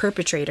or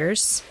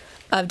perpetrators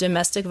of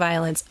domestic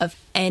violence of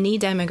any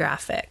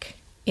demographic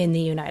in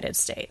the United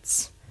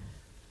States.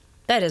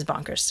 That is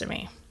bonkers to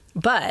me.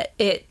 But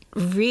it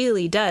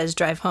really does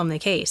drive home the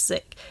case.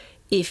 Like,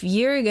 if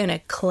you're going to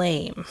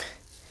claim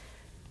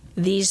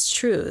these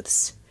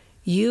truths,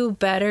 you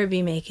better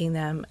be making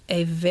them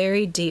a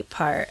very deep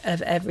part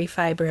of every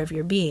fiber of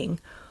your being.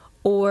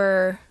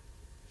 Or,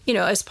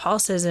 as Paul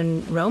says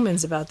in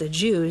Romans about the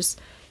Jews,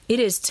 it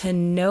is to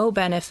no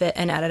benefit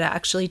and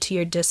actually to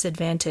your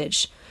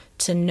disadvantage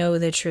to know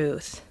the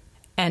truth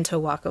and to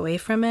walk away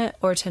from it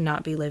or to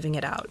not be living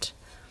it out.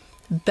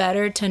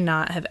 Better to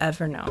not have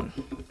ever known.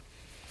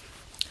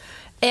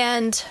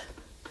 And,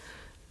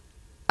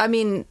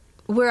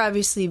 we're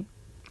obviously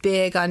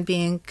big on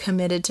being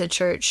committed to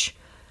church,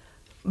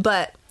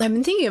 but I've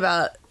been thinking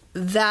about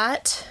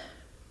that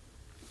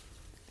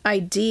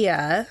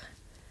idea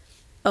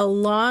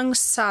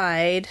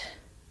alongside,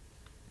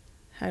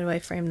 how do I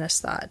frame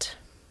this thought?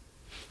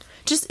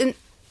 Just in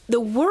the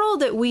world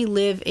that we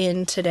live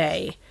in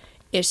today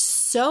is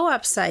so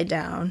upside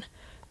down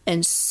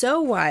and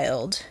so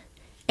wild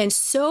and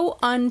so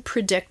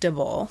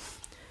unpredictable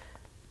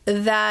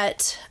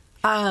that,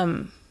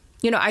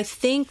 I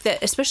think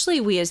that especially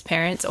we as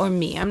parents, or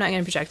me, I'm not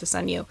going to project this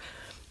on you,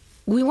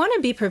 we want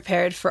to be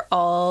prepared for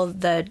all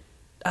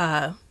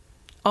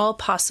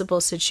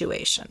possible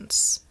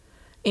situations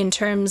in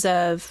terms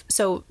of,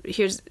 so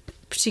here's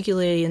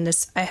particularly in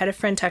this, I had a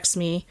friend text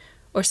me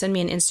or send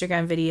me an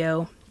Instagram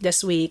video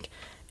this week,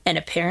 and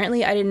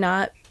apparently I did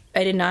not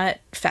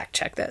fact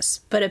check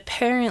this, but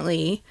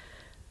apparently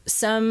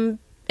some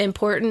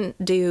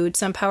important dude,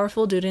 some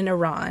powerful dude in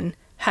Iran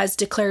has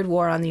declared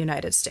war on the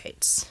United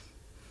States.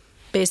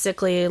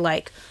 Basically,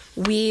 like,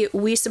 we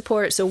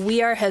support, so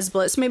we are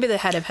Hezbollah. It's maybe the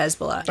head of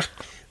Hezbollah.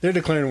 They're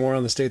declaring war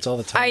on the states all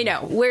the time. I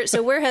know. We're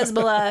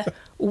Hezbollah.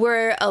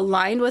 We're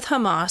aligned with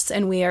Hamas,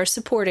 and we are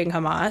supporting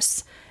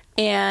Hamas.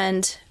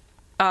 And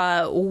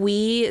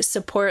we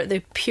support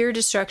the pure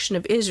destruction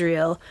of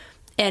Israel.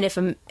 And if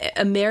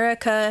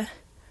America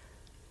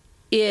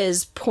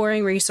is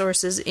pouring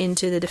resources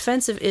into the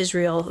defense of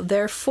Israel,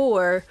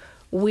 therefore,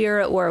 we're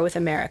at war with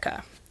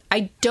America.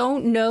 I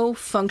don't know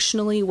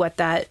functionally what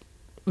that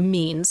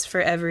means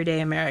for everyday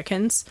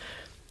Americans.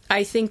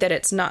 I think that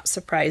it's not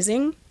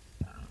surprising.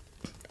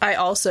 I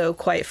also,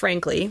 quite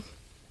frankly,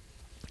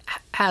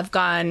 have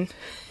gone,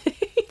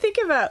 think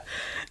about,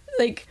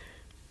 like,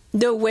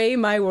 the way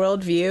my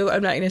worldview,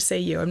 I'm not going to say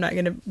you, I'm not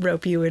going to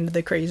rope you into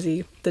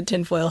the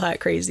tinfoil hat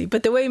crazy,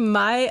 but the way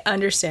my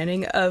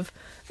understanding of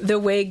the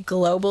way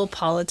global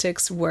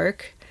politics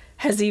work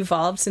has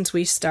evolved since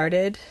we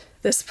started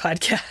this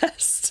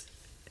podcast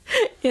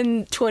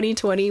in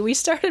 2020. We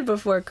started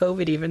before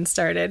COVID even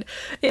started,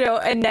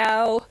 and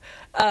now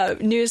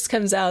news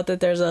comes out that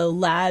there's a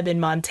lab in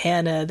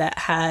Montana that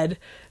had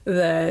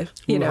the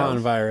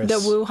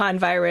Wuhan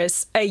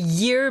virus a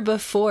year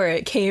before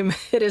it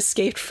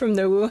escaped from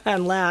the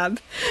Wuhan lab.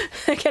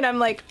 And I'm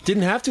like,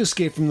 didn't have to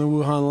escape from the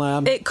Wuhan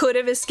lab. It could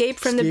have escaped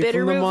from the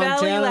Bitterroot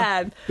Valley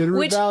lab.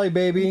 Bitterroot Valley,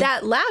 baby.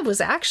 That lab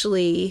was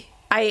actually,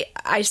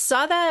 I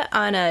saw that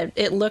on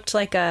it looked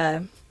like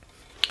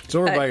it's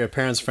over by your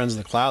parents' Friends in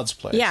the Clouds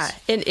place. Yeah,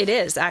 it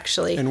is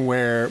actually. And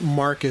where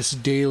Marcus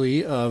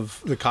Daly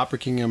of the Copper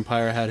King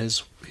Empire had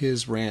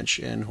his ranch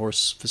and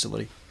horse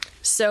facility.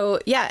 So,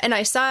 yeah, and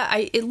I saw,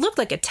 it looked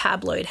like a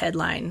tabloid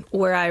headline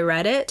where I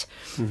read it.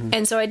 Mm-hmm.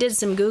 And so I did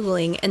some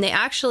Googling, and they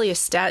actually,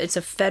 it's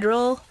a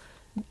federal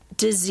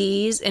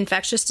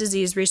infectious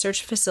disease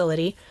research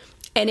facility.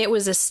 And it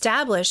was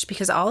established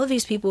because all of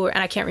these people were,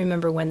 and I can't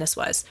remember when this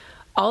was,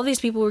 all of these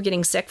people were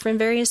getting sick from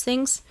various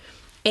things.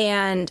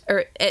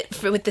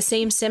 with the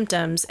same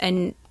symptoms,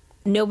 and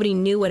nobody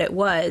knew what it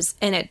was.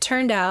 And it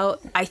turned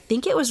out, I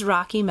think it was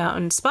Rocky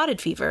Mountain spotted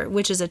fever,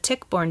 which is a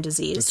tick-borne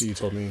disease. That's what you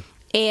told me.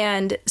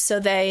 And so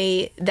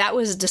that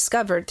was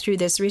discovered through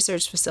this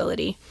research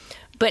facility.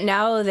 But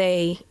now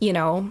they,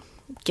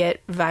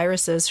 get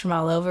viruses from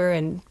all over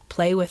and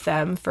play with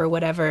them for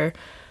whatever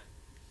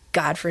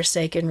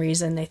godforsaken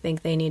reason they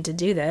think they need to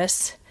do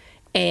this.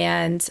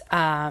 And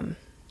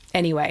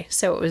anyway,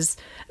 so it was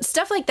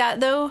stuff like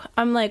that, though.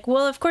 I'm like,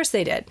 well, of course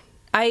they did.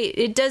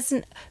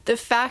 The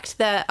fact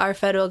that our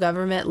federal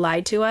government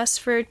lied to us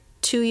for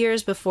 2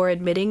 years before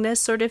admitting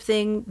this sort of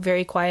thing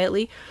very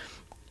quietly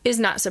is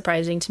not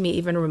surprising to me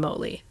even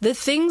remotely. The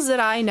things that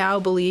I now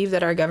believe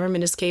that our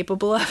government is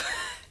capable of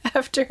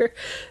after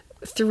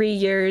 3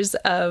 years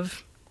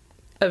of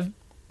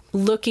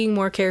looking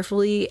more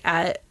carefully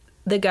at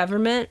the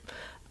government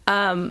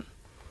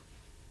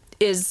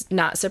is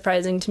not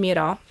surprising to me at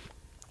all.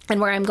 And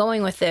where I'm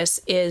going with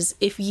this is,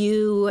 if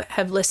you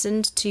have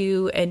listened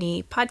to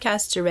any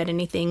podcasts or read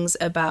any things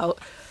about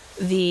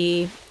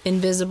the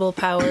invisible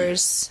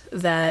powers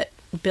that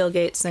Bill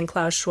Gates and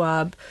Klaus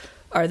Schwab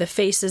are the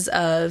faces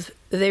of,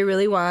 they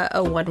really want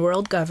a one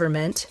world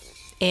government,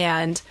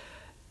 and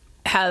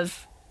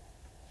have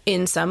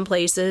in some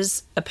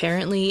places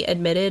apparently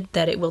admitted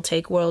that it will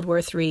take World War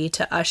III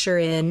to usher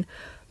in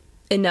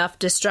enough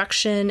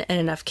destruction and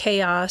enough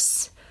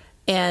chaos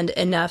and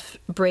enough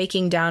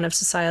breaking down of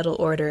societal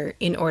order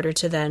in order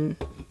to then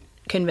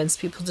convince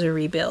people to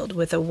rebuild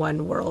with a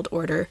one world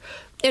order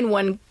and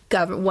one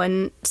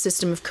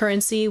system of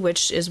currency,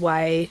 which is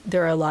why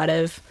there are a lot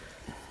of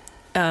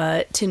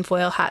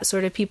tinfoil hat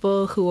sort of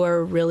people who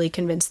are really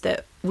convinced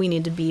that we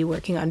need to be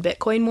working on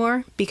Bitcoin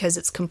more because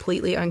it's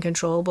completely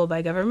uncontrollable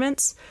by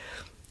governments.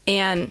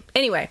 And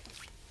anyway,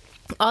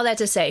 all that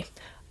to say,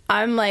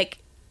 I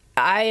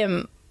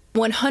am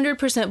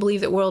 100% believe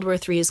that World War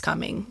III is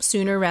coming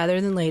sooner rather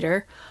than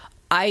later.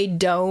 I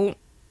don't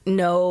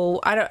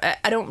know.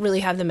 I don't really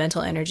have the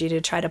mental energy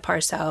to try to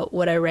parse out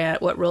what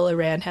role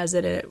Iran has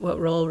in it, what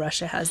role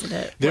Russia has in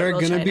it. There are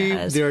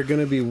going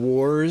to be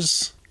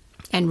wars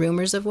and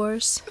rumors of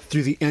wars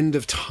through the end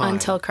of time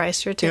until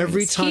Christ returns.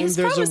 Every time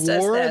there's a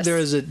war, there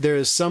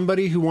is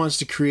somebody who wants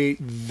to create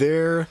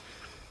their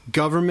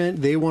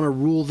government. They want to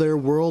rule their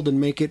world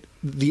and make it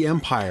the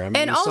empire. I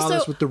mean, we saw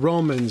this with the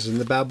Romans and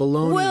the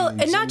Babylonians. Well,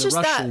 and not and just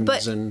Russians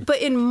that,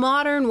 but in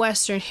modern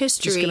Western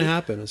history, it's going to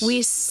happen.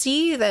 We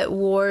see that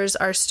wars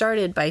are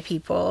started by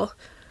people,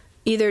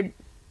 either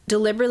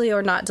deliberately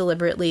or not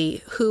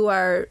deliberately, who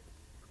are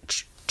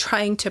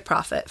trying to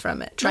profit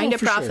from it, trying to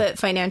profit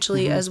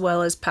financially as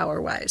well as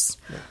power-wise.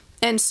 Yeah.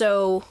 And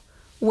so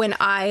when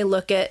I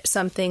look at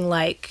something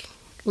like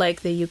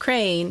the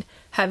Ukraine,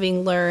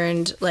 having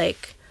learned,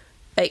 like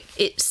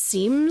it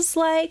seems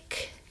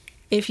like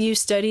if you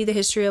study the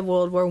history of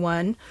World War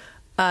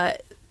I,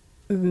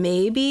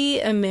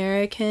 maybe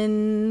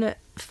American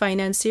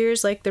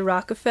financiers like the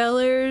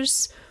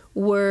Rockefellers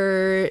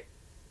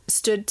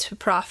stood to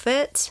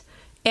profit,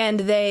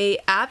 and they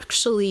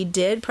actually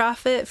did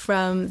profit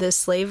from the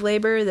slave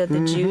labor that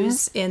the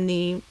Jews in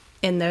the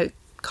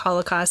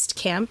Holocaust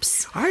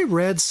camps. I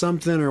read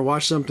something or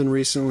watched something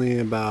recently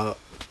about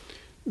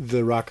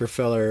the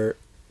Rockefeller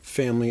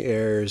family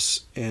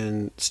heirs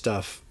and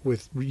stuff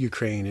with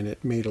Ukraine, and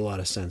it made a lot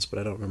of sense, but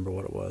I don't remember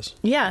what it was.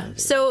 Yeah.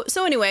 So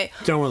anyway,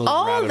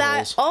 all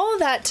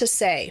that to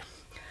say,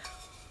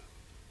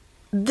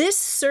 this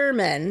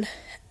sermon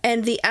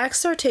and the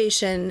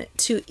exhortation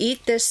to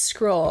eat this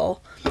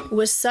scroll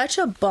was such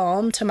a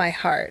balm to my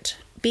heart,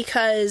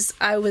 because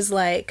I was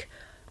like,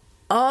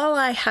 all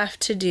I have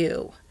to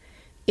do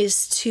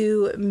is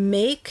to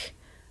make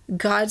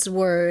God's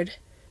word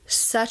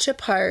such a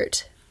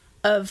part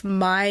of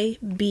my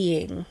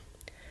being,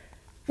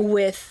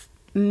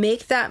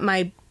 make that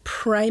my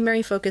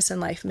primary focus in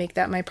life, make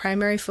that my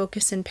primary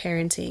focus in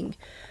parenting,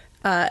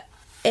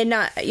 and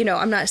not,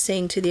 I'm not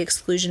saying to the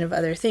exclusion of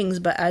other things,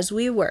 but as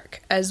we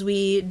work, as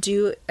we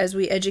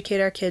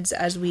educate our kids,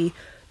 as we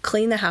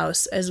clean the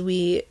house, as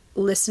we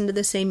listen to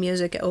the same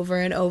music over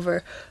and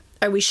over,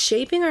 are we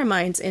shaping our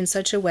minds in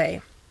such a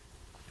way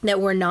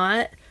that we're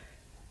not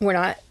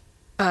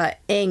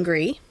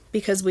angry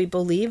because we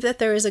believe that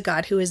there is a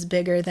God who is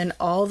bigger than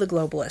all the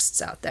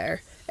globalists out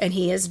there, and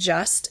he is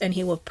just, and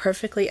he will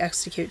perfectly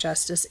execute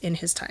justice in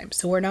his time.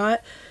 So we're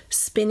not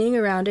spinning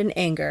around in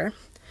anger,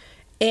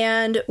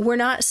 and we're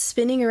not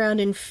spinning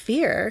around in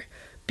fear,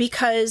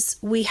 because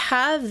we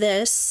have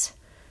this,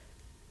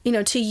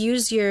 to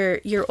use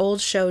your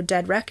old show,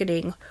 Dead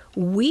Reckoning,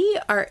 we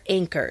are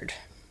anchored.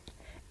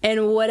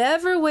 And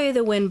whatever way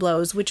the wind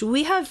blows, which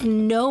we have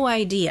no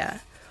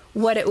idea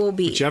what it will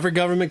be. Whichever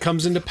government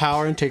comes into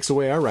power and takes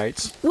away our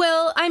rights.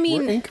 Well, I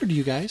mean, we're anchored,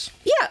 you guys.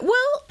 Yeah,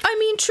 well, I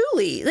mean,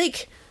 truly,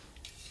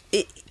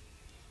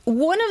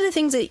 one of the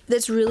things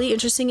that's really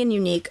interesting and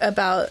unique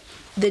about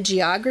the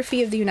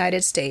geography of the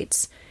United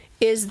States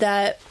is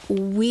that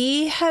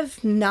we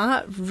have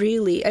not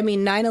really,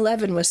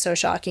 9/11 was so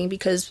shocking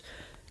because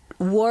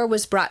war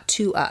was brought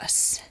to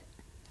us.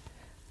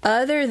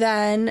 Other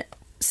than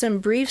some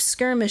brief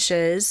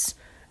skirmishes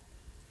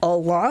a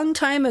long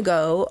time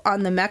ago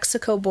on the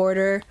Mexico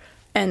border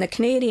and the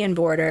Canadian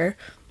border.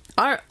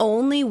 Our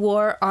only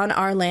war on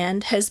our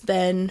land has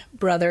been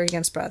brother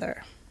against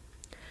brother.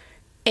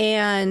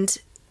 And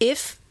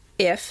if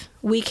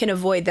we can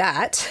avoid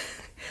that,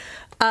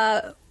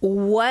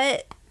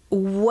 what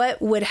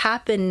would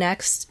happen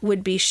next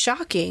would be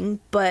shocking,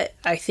 but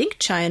I think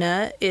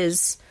China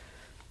is,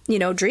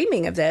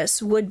 dreaming of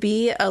this, would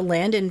be a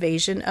land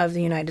invasion of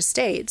the United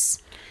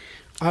States.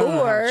 I don't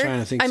know how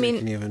China thinks they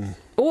can even...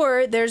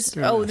 Or they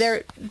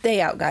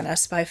outgun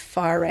us by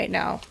far right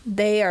now.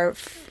 They are...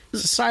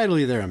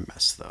 Societally, they're a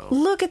mess, though.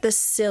 Look at the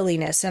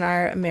silliness in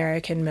our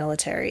American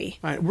military.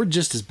 We're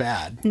just as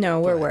bad. No,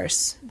 we're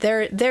worse.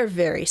 They're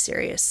very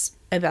serious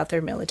about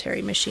their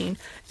military machine.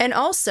 And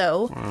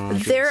also,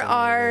 there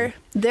are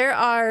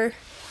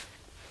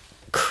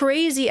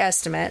crazy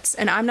estimates,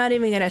 and I'm not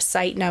even going to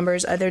cite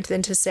numbers other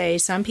than to say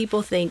some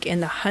people think in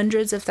the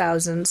hundreds of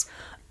thousands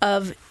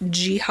of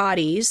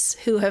jihadis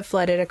who have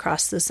flooded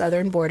across the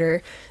southern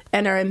border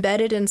and are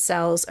embedded in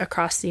cells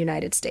across the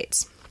United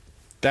States.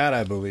 That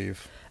I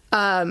believe.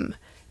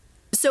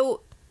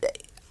 So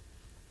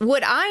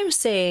what I'm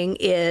saying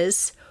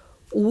is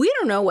we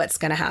don't know what's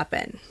going to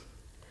happen.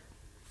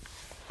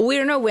 We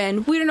don't know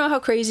when. We don't know how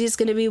crazy it's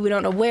going to be. We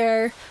don't know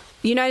where.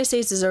 The United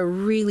States is a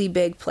really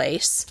big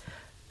place.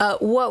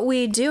 What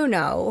we do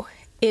know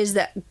is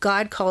that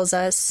God calls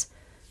us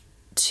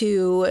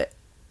to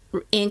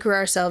anchor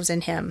ourselves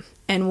in Him.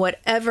 And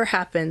whatever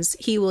happens,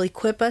 He will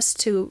equip us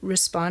to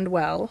respond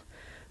well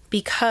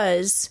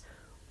because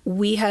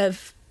we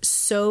have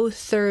so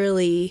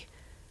thoroughly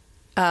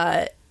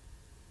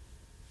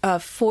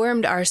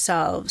formed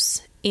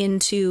ourselves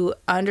into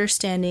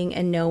understanding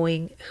and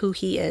knowing who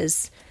He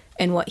is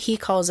and what He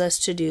calls us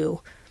to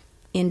do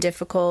in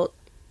difficult,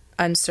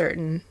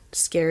 uncertain,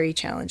 scary,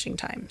 challenging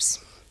times.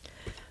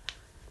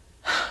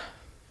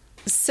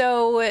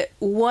 So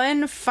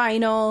one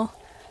final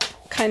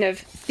kind of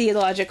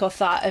theological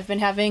thought I've been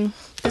having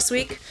this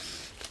week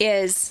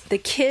is the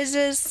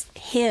Kids'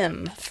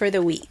 hymn for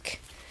the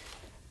week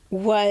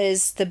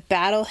was the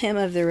Battle Hymn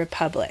of the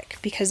Republic,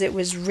 because it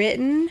was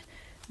written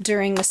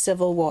during the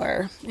Civil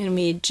War, and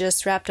we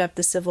just wrapped up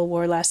the Civil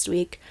War last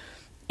week.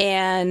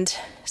 And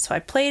so I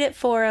played it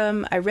for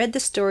them. I read the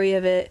story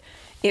of it.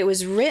 It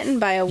was written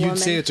by a woman. You'd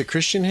say it's a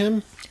Christian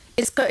hymn?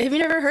 Have you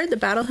never heard the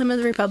Battle Hymn of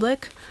the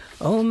Republic?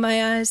 Oh,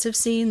 my eyes have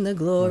seen the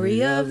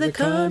glory of the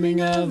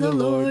coming of the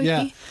Lord.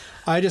 Yeah,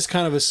 I just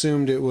kind of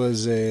assumed it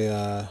was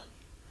a...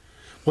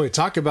 Boy,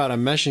 talk about a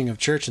meshing of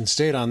church and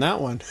state on that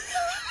one.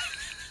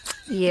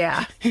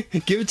 Yeah.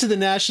 Give it to the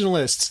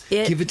nationalists.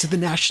 Give it to the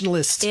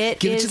nationalists.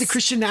 Give it to the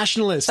Christian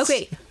nationalists.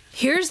 Okay,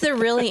 here's the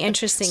really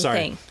interesting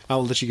thing.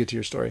 I'll let you get to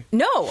your story.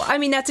 No, I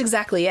mean, that's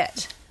exactly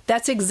it.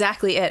 That's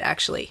exactly it,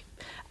 actually.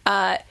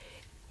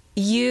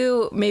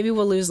 Maybe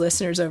we'll lose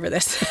listeners over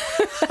this.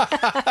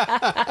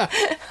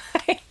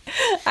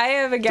 I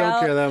have a gal.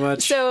 Don't care that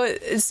much. So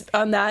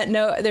on that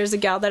note, there's a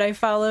gal that I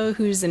follow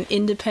who's an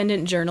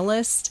independent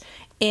journalist,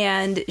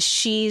 and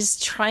she's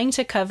trying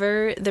to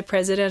cover the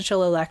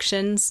presidential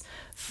elections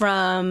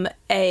from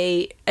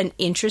an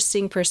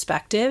interesting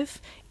perspective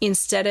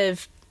instead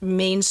of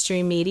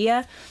mainstream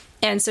media.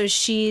 And so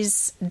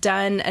she's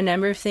done a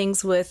number of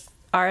things with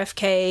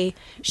RFK.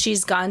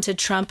 She's gone to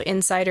Trump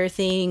insider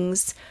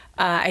things.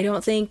 I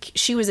don't think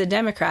she was a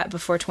Democrat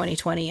before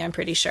 2020, I'm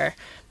pretty sure.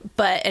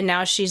 And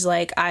now she's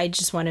like, I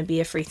just want to be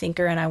a free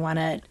thinker, and I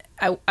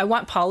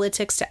want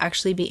politics to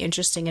actually be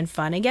interesting and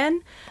fun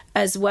again,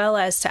 as well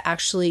as to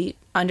actually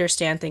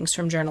understand things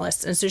from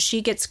journalists. And so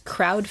she gets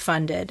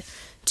crowdfunded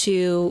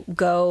to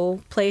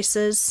go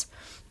places.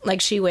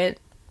 Like she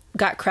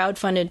got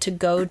crowdfunded to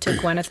go to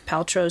Gwyneth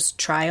Paltrow's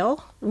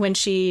trial when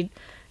she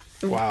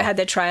had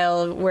the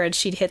trial where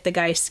she'd hit the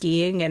guy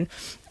skiing. And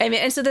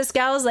so this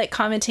gal is like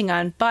commenting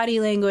on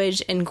body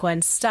language and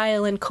Gwen's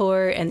style in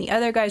court and the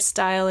other guy's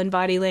style and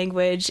body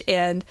language.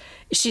 And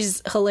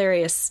she's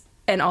hilarious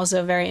and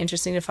also very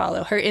interesting to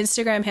follow. Her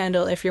Instagram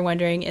handle, if you're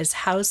wondering, is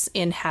House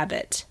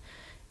Inhabit.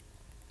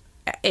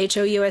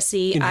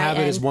 HOUSE.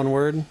 Inhabit is one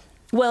word?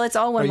 Well, it's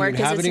all one word. Are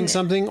you inhabiting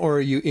something, or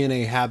are you in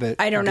a habit?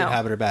 I don't know. Good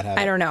habit or bad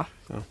habit? I don't know.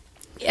 Oh.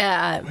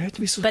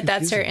 But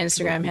that's her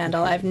Instagram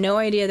handle. I have no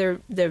idea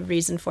the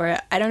reason for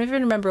it. I don't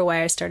even remember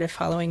why I started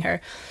following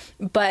her.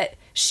 But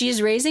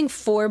she's raising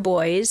 4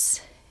 boys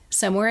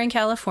somewhere in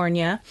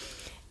California,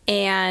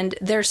 and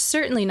they're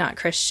certainly not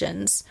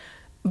Christians.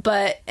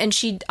 And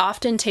she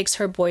often takes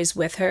her boys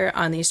with her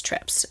on these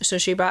trips. So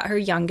she brought her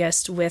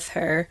youngest with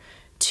her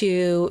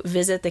to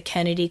visit the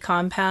Kennedy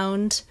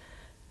compound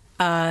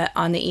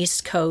on the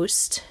East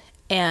Coast.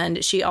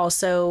 And she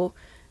also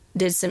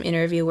did some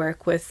interview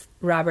work with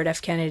Robert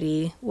F.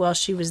 Kennedy while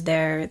she was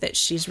there that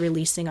she's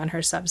releasing on her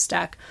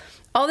Substack.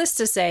 All this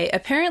to say,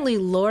 apparently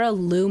Laura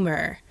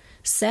Loomer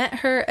sent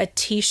her a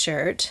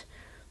t-shirt,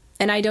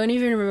 and I don't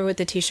even remember what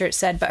the t-shirt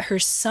said, but her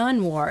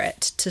son wore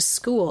it to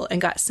school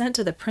and got sent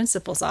to the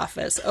principal's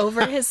office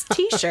over his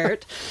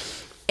t-shirt.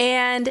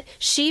 And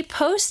she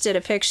posted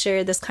a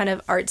picture, this kind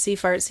of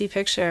artsy-fartsy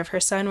picture of her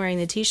son wearing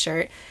the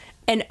t-shirt,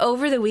 and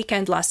over the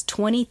weekend lost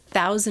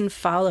 20,000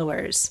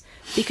 followers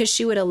because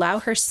she would allow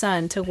her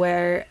son to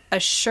wear a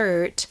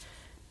shirt,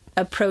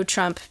 a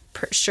pro-Trump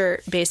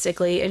shirt,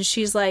 basically. And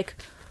she's like,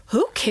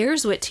 who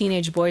cares what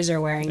teenage boys are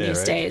wearing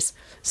these days?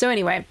 So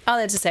anyway, all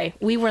that to say,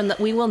 we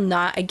will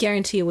not, I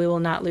guarantee you, we will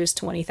not lose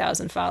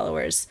 20,000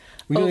 followers.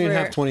 We don't even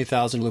have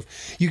 20,000.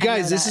 You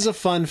guys, this is a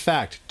fun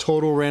fact.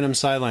 Total random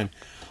sideline.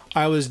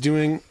 I was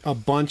doing a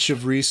bunch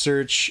of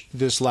research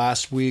this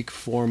last week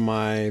for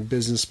my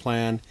business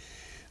plan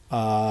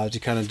to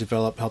kind of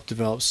help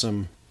develop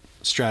some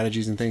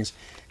strategies and things.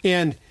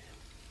 And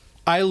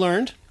I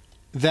learned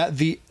that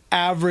the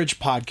average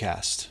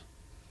podcast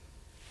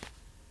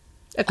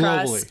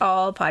across globally,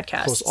 all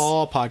podcasts. Across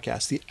all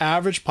podcasts. The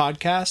average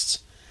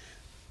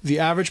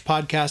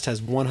podcast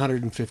has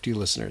 150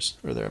 listeners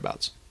or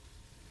thereabouts.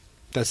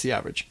 That's the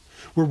average.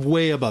 We're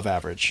way above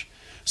average.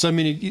 So, I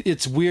mean,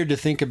 it's weird to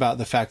think about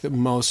the fact that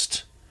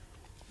most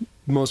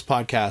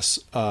podcasts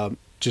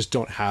just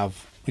don't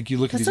have, like, you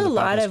look at these. That's a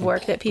lot of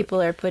work that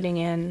people are putting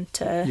in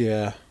to,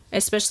 yeah,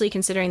 especially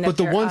considering that. But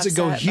the ones that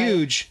go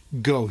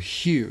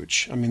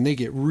huge. I mean, they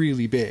get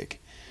really big.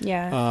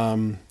 Yeah.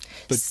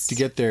 But to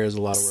get there is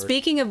a lot of work.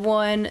 Speaking of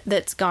one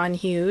that's gone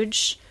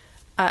huge,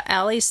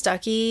 Allie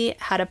Stuckey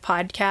had a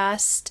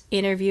podcast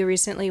interview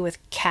recently with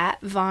Kat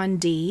Von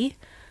D,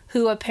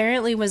 who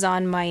apparently was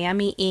on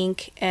Miami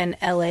Inc. and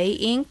LA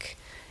Inc.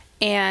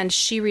 And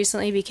she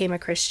recently became a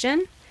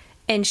Christian.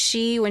 And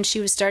when she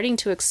was starting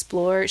to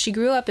explore, she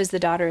grew up as the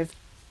daughter of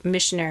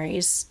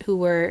missionaries who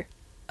were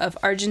of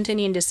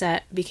Argentinian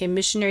descent, became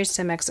missionaries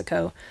to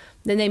Mexico.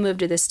 Then they moved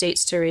to the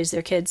States to raise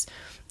their kids.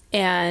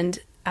 And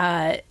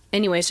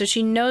anyway, so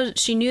she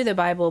knew the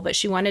Bible, but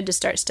she wanted to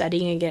start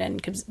studying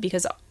again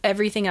because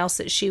everything else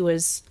that she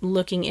was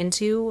looking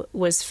into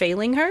was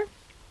failing her.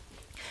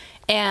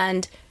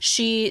 And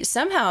she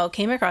somehow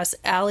came across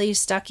Allie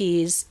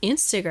Stuckey's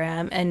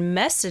Instagram and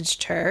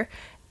messaged her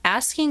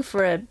asking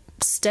for a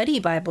study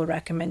Bible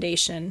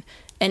recommendation.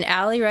 And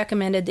Allie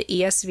recommended the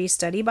ESV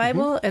Study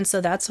Bible. Mm-hmm. And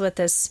so that's what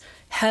this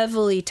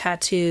heavily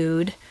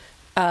tattooed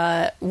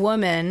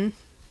woman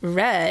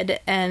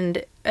read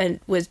and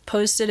was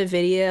posted a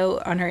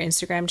video on her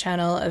Instagram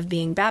channel of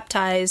being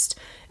baptized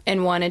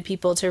and wanted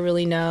people to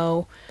really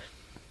know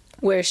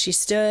where she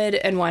stood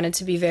and wanted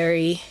to be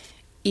very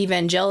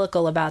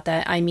evangelical about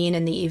that. I mean,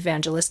 in the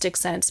evangelistic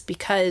sense,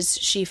 because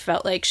she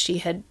felt like she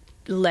had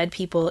led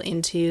people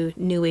into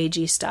new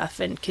agey stuff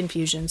and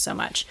confusion so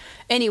much.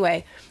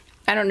 Anyway,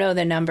 I don't know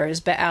the numbers,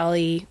 but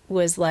Allie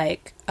was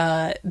like,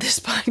 this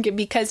podcast,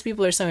 because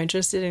people are so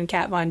interested in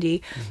Kat Von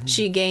D,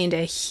 she gained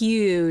a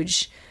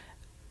huge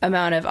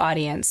amount of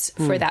audience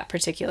for that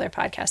particular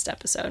podcast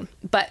episode.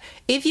 But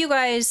if you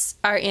guys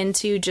are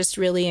into just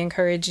really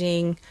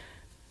encouraging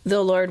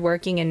the Lord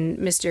working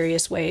in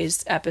mysterious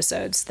ways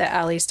episodes, the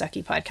Allie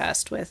Stuckey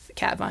podcast with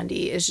Kat Von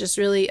D is just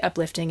really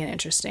uplifting and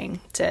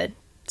interesting to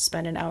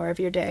spend an hour of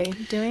your day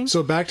doing.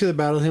 So back to the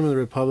Battle Hymn of the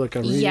Republic.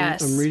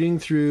 I'm reading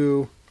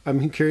through.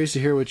 I'm curious to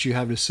hear what you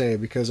have to say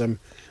because I'm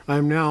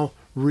now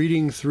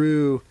reading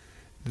through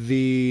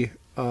the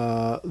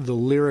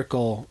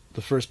lyrical,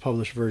 the first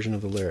published version of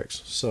the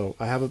lyrics. So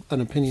I have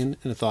an opinion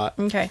and a thought.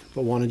 Okay.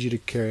 But wanted you to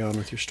carry on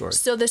with your story.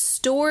 So the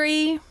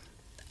story,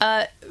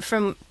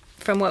 from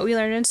what we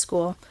learned in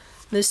school,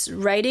 this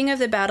writing of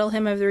the Battle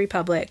Hymn of the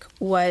Republic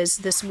was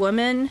this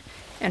woman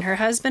and her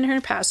husband and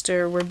her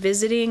pastor were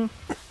visiting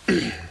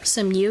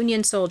some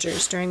Union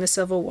soldiers during the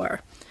Civil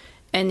War.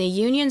 And the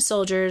Union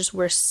soldiers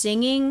were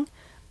singing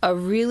a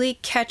really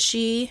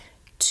catchy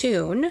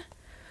tune,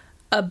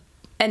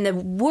 and the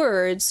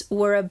words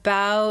were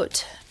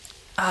about...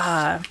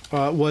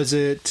 was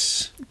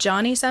it...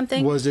 Johnny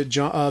something? Was it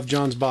of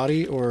John's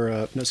body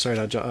or... no, sorry,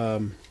 not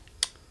John...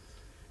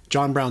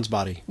 John Brown's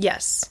body.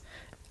 Yes.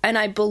 And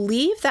I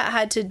believe that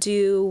had to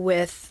do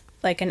with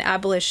like an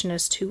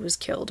abolitionist who was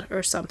killed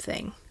or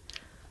something.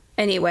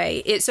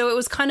 Anyway, so it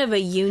was kind of a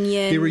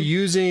Union. They were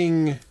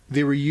using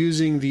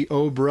the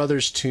 "Oh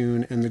Brothers"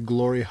 tune and the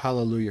 "Glory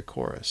Hallelujah"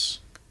 chorus.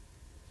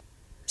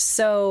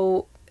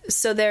 So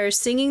they're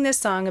singing this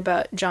song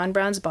about John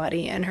Brown's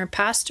body, and her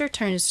pastor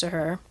turns to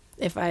her,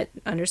 if I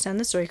understand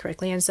the story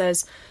correctly, and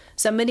says,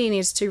 "Somebody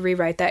needs to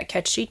rewrite that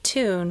catchy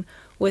tune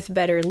with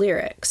better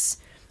lyrics."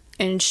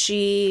 And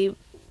she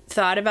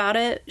thought about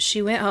it.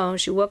 She went home.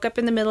 She woke up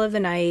in the middle of the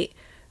night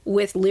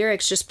with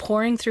lyrics just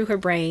pouring through her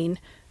brain,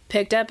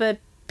 picked up a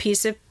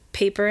piece of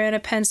paper and a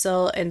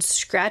pencil and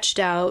scratched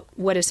out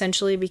what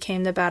essentially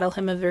became the Battle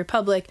Hymn of the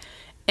Republic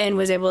and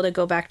was able to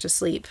go back to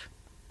sleep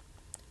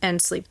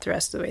and sleep the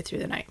rest of the way through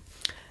the night.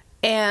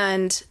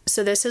 And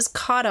so this has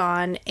caught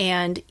on,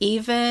 and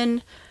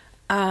even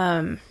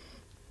after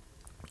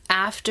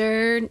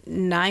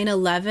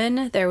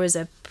 9/11, there was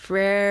a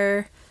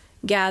prayer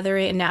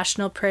gathering, a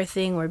national prayer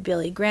thing where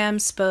Billy Graham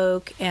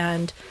spoke,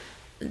 and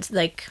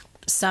like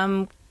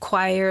some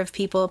choir of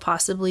people,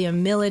 possibly a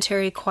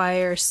military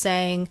choir,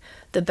 sang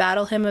the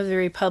Battle Hymn of the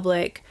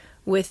Republic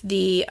with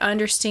the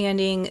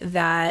understanding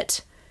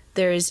that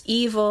there is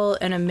evil,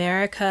 and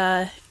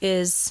America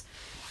is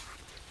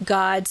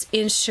God's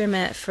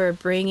instrument for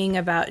bringing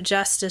about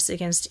justice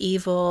against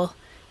evil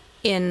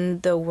in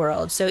the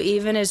world. So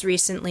even as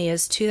recently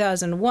as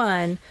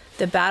 2001,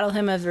 the Battle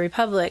Hymn of the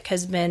Republic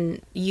has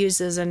been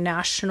used as a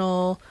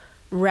national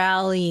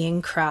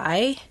rallying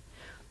cry.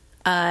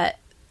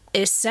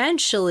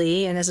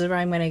 Essentially, and this is where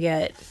I'm going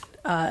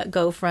to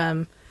go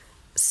from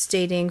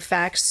stating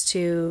facts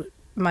to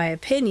my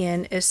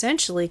opinion,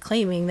 essentially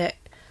claiming that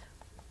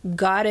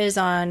God is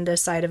on the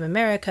side of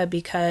America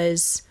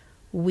because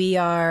we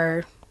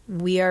are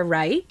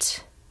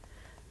right.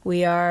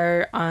 We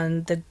are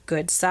on the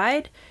good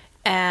side.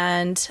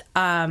 And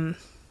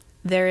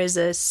there is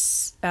it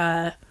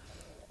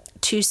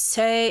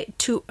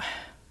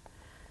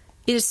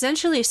is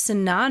essentially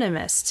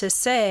synonymous to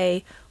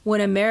say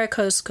when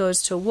America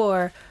goes to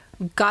war,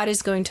 God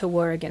is going to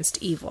war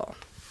against evil.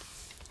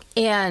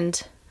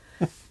 And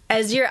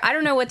I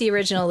don't know what the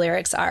original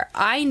lyrics are.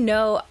 I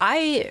know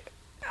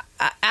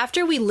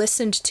after we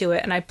listened to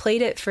it and I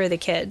played it for the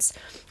kids,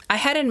 I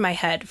had it in my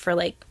head for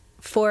like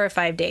 4 or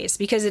 5 days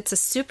because it's a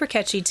super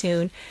catchy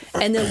tune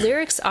and the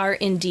lyrics are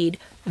indeed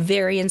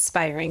very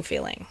inspiring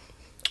feeling.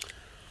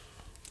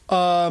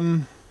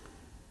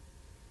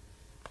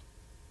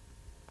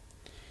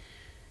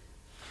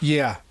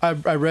 Yeah,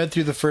 I read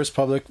through the first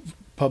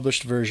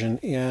published version,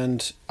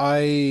 and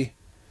read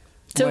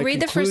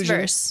the first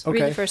verse.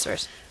 Okay. Read the first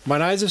verse.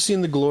 Mine eyes have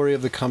seen the glory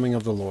of the coming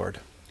of the Lord.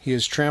 He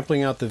is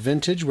trampling out the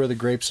vintage where the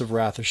grapes of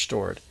wrath are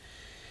stored.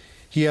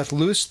 He hath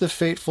loosed the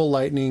fateful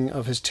lightning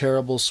of his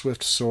terrible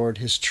swift sword.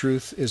 His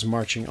truth is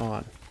marching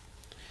on.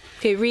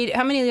 Okay, read.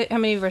 How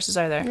many verses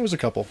are there? There was a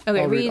couple.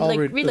 Okay, read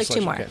like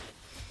 2 more. Okay.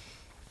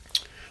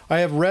 I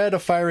have read a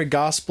fiery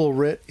gospel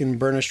writ in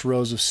burnished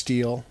rows of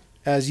steel.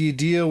 As ye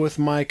deal with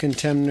my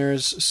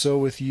contemners, so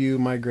with you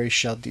my grace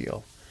shall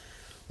deal.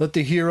 Let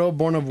the hero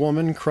born of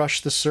woman crush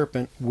the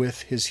serpent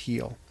with his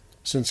heel,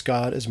 since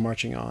God is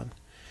marching on.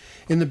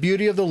 In the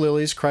beauty of the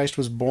lilies, Christ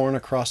was born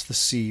across the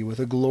sea, with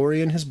a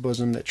glory in his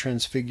bosom that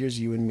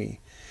transfigures you and me.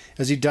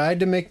 As he died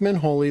to make men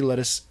holy, let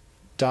us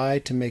die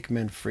to make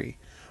men free,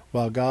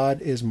 while God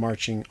is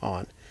marching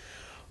on.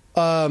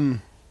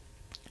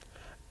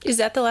 Is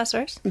that the last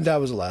verse? That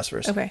was the last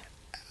verse. Okay.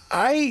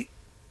 I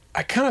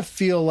kind of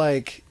feel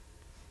like,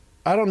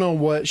 I don't know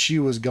what she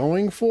was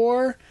going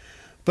for,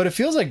 but it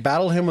feels like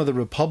Battle Hymn of the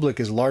Republic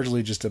is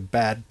largely just a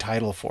bad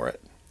title for it.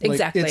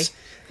 Exactly. Yes,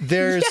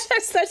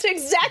 that's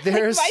exactly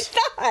my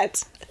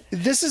thought.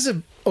 This is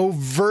an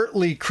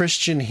overtly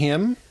Christian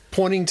hymn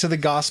pointing to the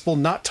gospel,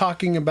 not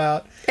talking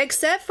about...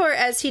 Except for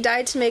as he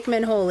died to make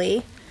men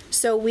holy,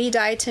 so we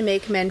died to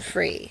make men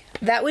free.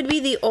 That would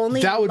be the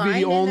only line. That would be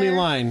the only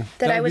line.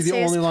 That I would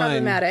say is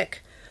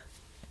problematic.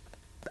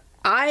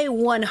 I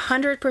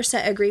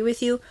 100% agree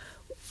with you,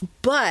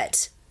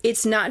 but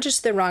it's not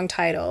just the wrong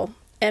title.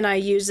 And I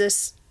use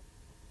this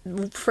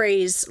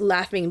phrase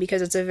laughing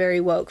because it's a very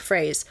woke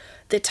phrase.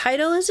 The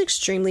title is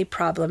extremely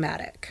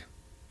problematic.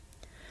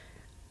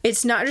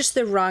 It's not just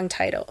the wrong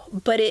title,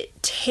 but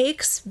it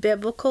takes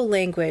biblical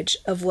language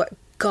of what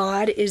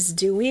God is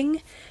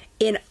doing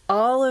in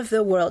all of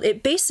the world.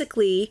 It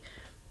basically,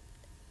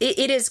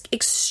 it is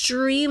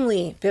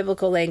extremely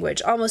biblical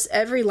language. Almost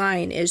every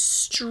line is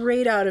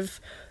straight out of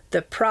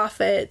the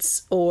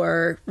prophets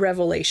or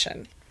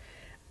Revelation.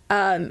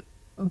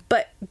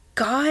 But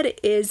God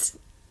is...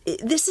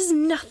 This is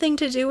nothing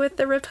to do with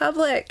the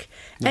Republic.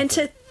 Nothing. And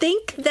to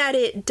think that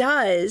it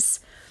does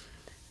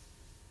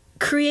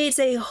creates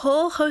a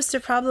whole host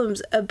of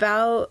problems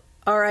about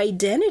our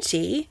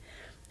identity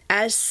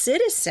as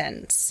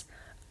citizens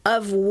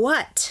of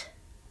what?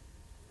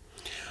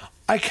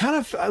 I kind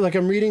of, like,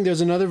 I'm reading, there's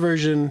another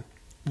version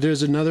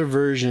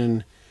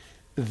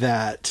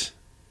that,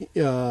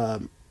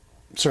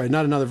 sorry,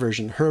 not another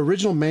version. Her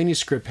original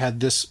manuscript had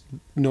this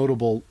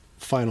notable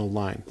final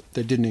line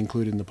that didn't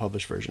include in the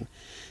published version.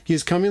 He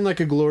is coming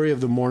like a glory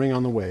of the morning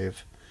on the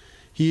wave.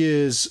 He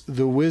is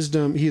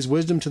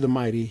wisdom to the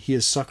mighty. He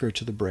is succor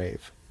to the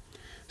brave.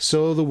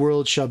 So the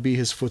world shall be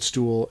his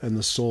footstool and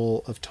the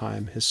soul of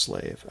time his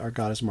slave. Our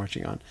God is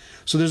marching on.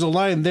 So there's a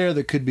line there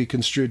that could be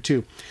construed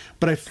too.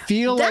 But I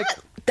feel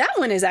that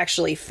one is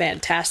actually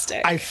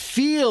fantastic. I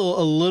feel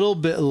a little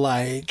bit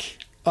like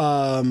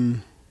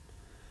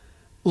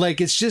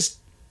it's just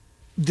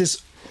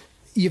this,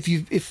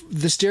 if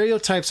the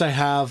stereotypes I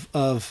have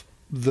of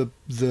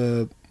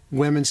the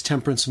women's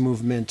temperance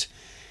movement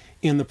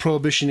in the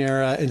Prohibition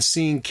era and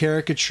seeing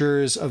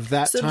caricatures of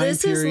that time period.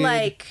 So this is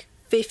like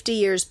 50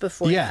 years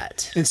before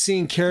that. And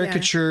seeing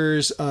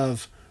caricatures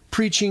of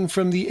preaching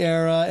from the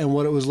era and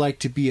what it was like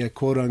to be a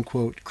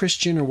quote-unquote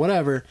Christian or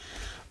whatever.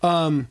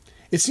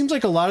 It seems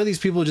like a lot of these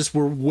people just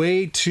were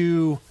way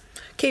too...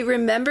 Okay,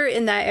 remember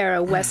in that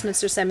era,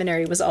 Westminster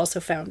Seminary was also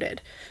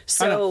founded.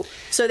 So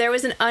there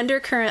was an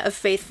undercurrent of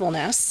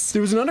faithfulness.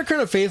 There was an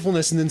undercurrent of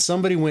faithfulness, and then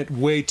somebody went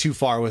way too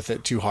far with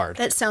it, too hard.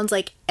 That sounds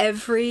like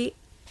every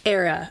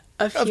era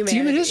of humanity.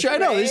 Human history,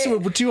 right? I know. They just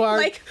went too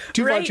hard. Like,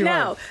 right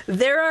now,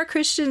 there are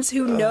Christians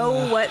who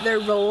know what their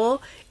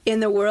role in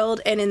the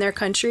world and in their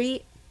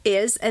country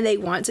is, and they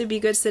want to be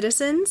good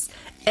citizens,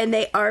 and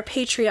they are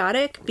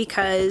patriotic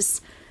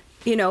because,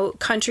 you know,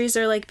 countries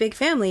are like big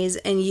families,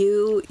 and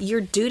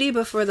your duty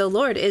before the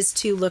Lord is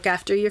to look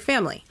after your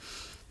family.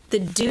 The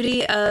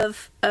duty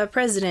of a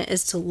president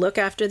is to look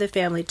after the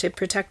family, to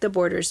protect the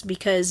borders,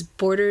 because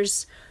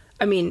borders,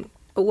 I mean,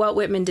 Walt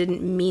Whitman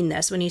didn't mean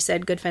this when he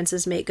said good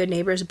fences make good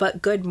neighbors,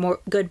 but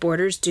good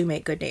borders do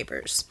make good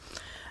neighbors.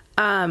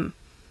 But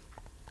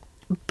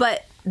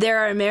there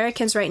are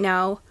Americans right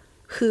now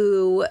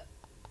who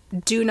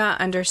do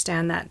not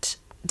understand that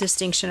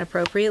distinction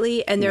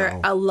appropriately. And there are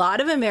a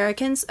lot of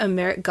Americans,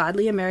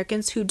 godly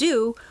Americans, who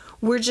do.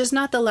 We're just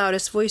not the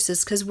loudest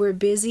voices because we're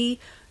busy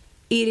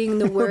eating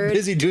the word. We're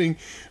busy doing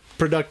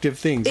productive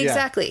things.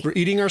 Exactly. Yeah. We're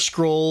eating our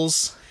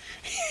scrolls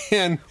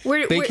and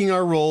baking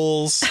our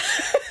rolls.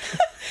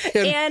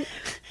 and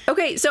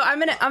okay, so I'm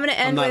gonna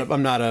end.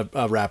 I'm not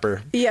a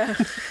rapper. Yeah.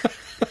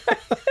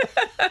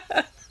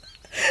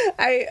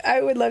 I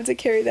would love to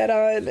carry that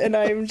on, and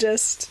I'm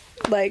just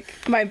like,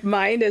 my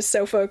mind is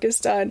so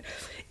focused on,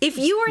 if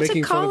you were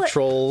making to call fun of it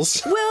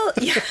trolls. Well,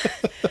 yeah,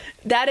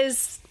 that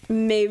is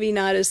maybe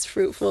not as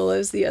fruitful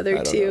as the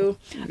other two.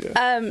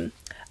 Yeah.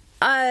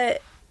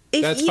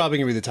 That's probably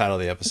gonna be the title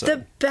of the episode.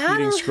 The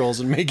battle, eating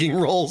scrolls and making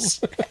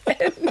rolls,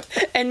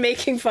 and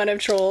making fun of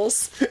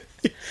trolls.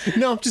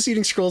 No, just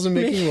eating scrolls and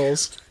making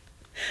rolls.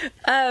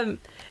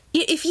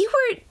 If you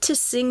were to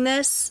sing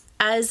this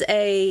as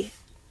an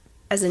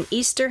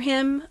Easter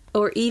hymn,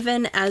 or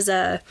even as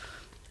a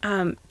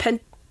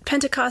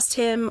Pentecost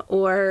hymn,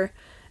 or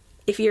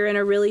if you're in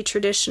a really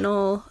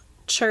traditional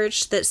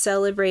church that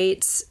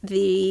celebrates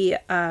the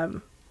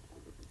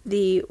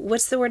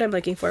what's the word I'm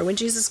looking for? When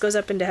Jesus goes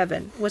up into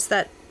heaven, what's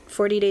that?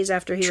 40 days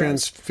after he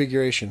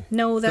Transfiguration. Rose.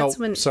 No, that's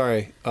when.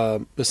 Sorry,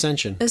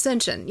 Ascension.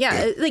 Ascension.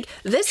 Yeah, like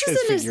this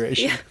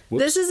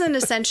is an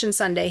Ascension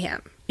Sunday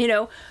hymn. You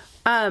know.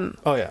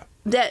 Oh yeah.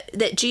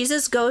 That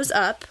Jesus goes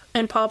up,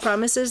 and Paul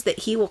promises that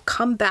he will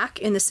come back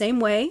in the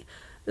same way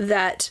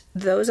that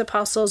those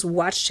apostles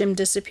watched him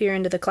disappear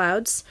into the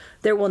clouds.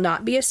 There will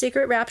not be a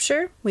secret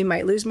rapture. We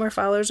might lose more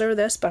followers over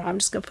this, but I'm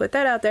just going to put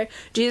that out there.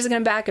 Jesus is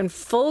going to come back in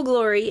full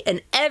glory,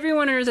 and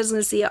everyone on earth is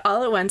going to see it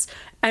all at once,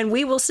 and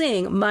we will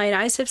sing, "Mine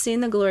eyes have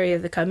seen the glory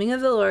of the coming of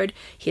the Lord.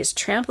 He is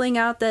trampling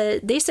out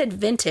they said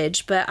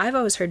vintage, but I've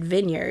always heard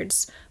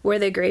vineyards, where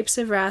the grapes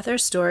of wrath are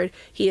stored.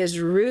 He has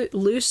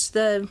loosed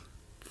the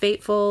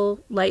fateful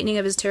lightning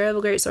of his terrible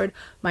great sword.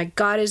 My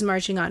God is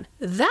marching on."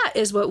 That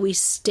is what we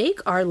stake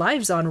our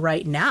lives on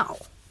right now.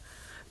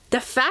 The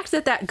fact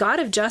that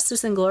God of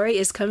justice and glory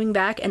is coming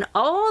back, and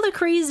all the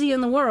crazy in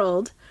the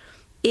world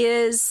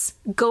is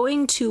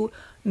going to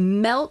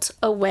melt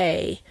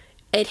away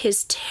at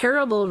his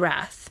terrible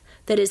wrath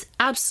that is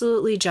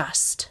absolutely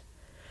just.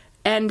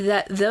 And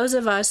that those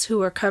of us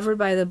who are covered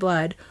by the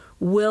blood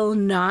will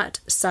not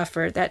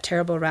suffer that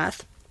terrible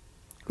wrath.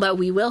 But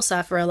we will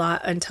suffer a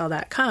lot until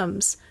that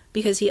comes,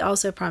 because he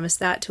also promised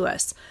that to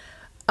us.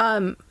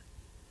 It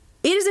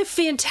is a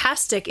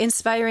fantastic,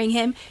 inspiring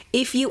hymn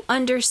if you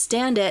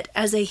understand it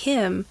as a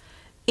hymn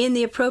in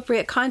the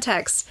appropriate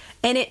context.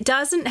 And it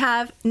doesn't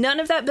have, none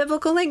of that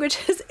biblical language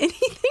has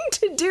anything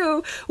to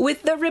do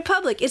with the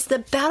republic. It's the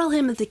battle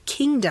hymn of the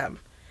kingdom.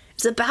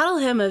 It's the battle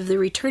hymn of the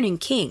returning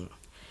king.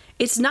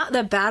 It's not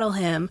the battle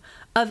hymn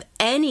of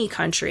any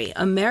country,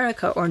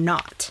 America or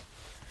not.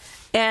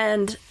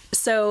 And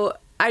so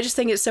I just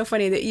think it's so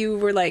funny that you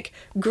were like,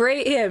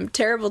 great hymn,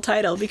 terrible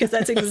title, because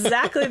that's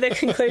exactly the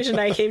conclusion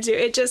I came to.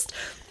 It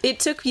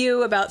took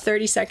you about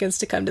 30 seconds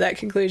to come to that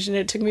conclusion.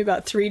 It took me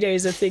about 3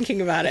 days of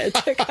thinking about it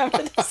to come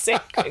to the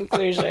same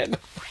conclusion.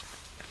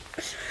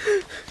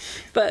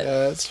 But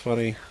yeah, that's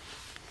funny.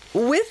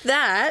 With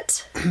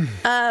that,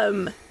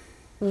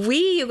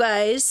 you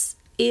guys,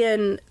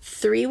 in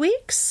 3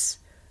 weeks,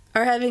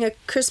 are having a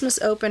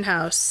Christmas open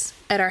house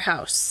at our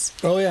house.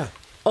 Oh, yeah.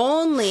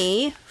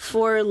 Only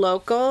for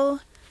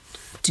local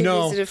Too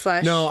Busy to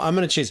Flush. No, I'm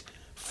going to change.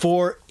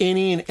 For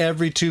any and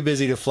every Too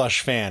Busy to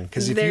Flush fan.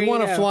 Because if you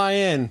want to fly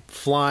in,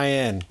 fly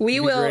in. We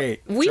It'd will. Be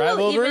great. We Drive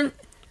will over. even.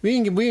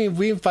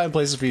 We can find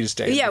places for you to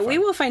stay. Yeah, we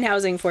will find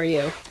housing for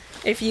you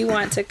if you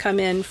want to come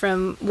in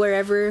from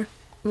wherever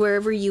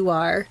you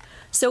are.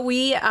 So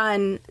we,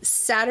 on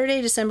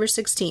Saturday, December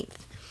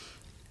 16th,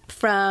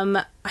 from,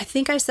 I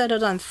think I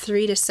settled on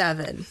 3 to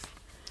 7.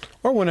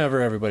 Or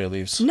whenever everybody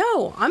leaves.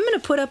 No, I'm going to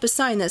put up a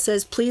sign that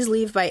says, please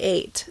leave by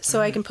 8,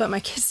 so I can put my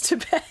kids to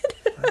bed.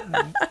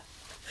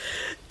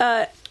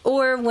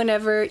 Or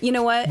whenever, you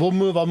know what? I'll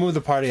move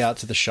the party out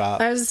to the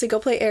shop. I was going to say, go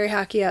play air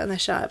hockey out in the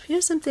shop. You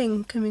have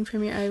something coming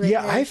from your eye right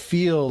Yeah, there. I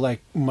feel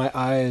like my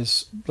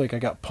eyes, like I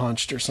got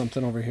punched or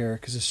something over here,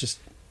 because it's just...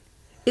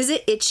 Is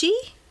it itchy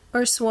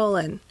or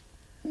swollen?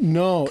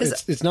 No,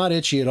 it's not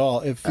itchy at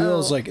all. It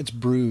feels like it's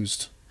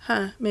bruised.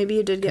 Huh, maybe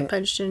you did get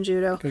punched in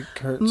judo. It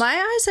hurts. My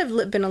eyes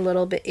have been a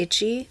little bit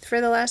itchy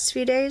for the last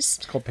few days.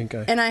 It's called pink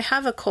eye. And I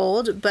have a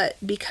cold, but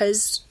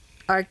because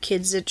our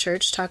kids at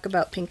church talk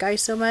about pink eye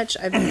so much,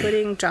 I've been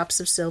putting drops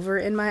of silver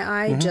in my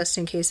eye just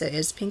in case it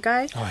is pink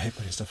eye. Oh, I hate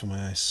putting stuff in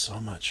my eyes so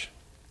much.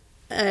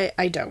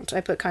 I don't.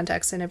 I put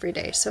contacts in every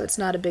day, so it's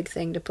not a big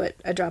thing to put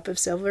a drop of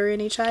silver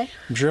in each eye.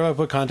 I'm sure if I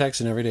put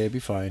contacts in every day, it'd be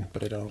fine,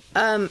 but I don't.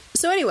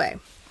 So anyway,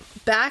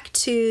 back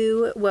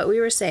to what we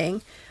were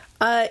saying.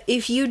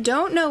 If you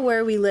don't know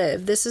where we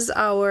live, this is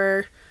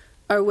our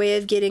way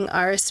of getting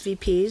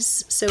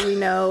RSVPs, so we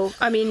know.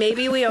 I mean,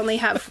 maybe we only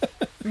have,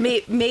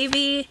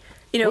 maybe,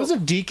 you know. Was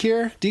it Deke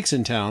here? Deke's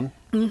in town.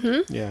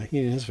 Mm-hmm. Yeah, he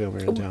and his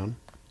family are in town.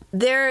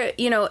 There,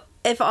 you know,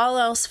 if all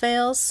else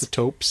fails, The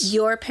Topes.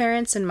 your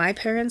parents and my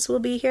parents will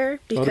be here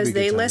That'll be because a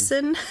good they time.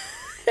 listen.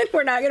 And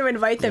we're not going to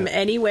invite them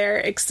anywhere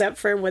except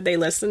for when they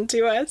listen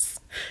to us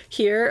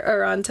here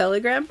or on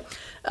Telegram.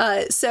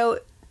 So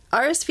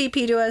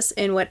RSVP to us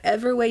in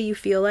whatever way you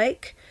feel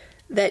like,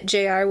 that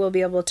JR will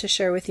be able to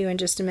share with you in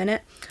just a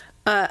minute.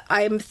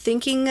 I'm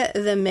thinking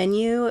the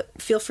menu,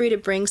 feel free to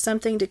bring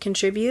something to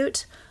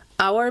contribute.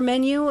 Our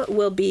menu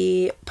will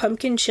be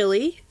pumpkin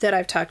chili that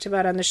I've talked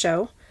about on the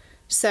show,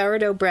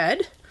 sourdough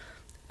bread,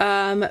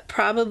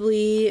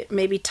 probably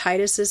maybe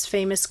Titus's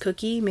famous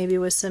cookie, maybe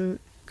with some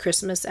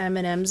Christmas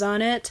M&Ms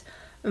on it.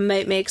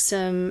 Might make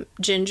some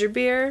ginger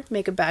beer,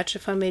 make a batch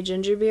of homemade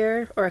ginger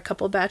beer, or a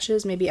couple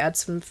batches, maybe add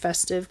some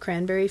festive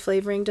cranberry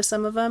flavoring to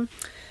some of them.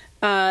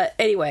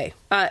 Anyway,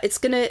 I'm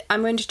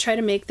going to try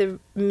to make the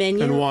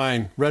menu. And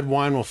wine. Red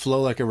wine will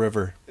flow like a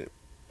river.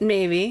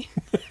 Maybe.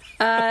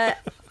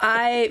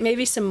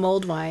 Maybe some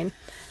mulled wine.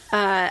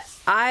 I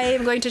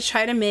am going to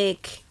try to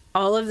make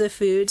all of the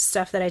food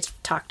stuff that I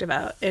talked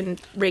about and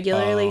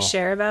regularly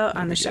share about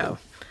on the show.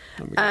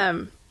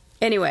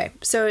 Anyway,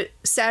 so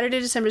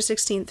Saturday, December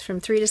 16th from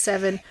 3 to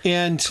 7.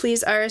 And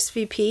please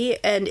RSVP.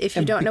 And if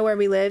you don't know where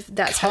we live,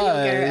 that's how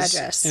you'll get our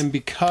address. And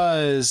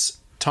because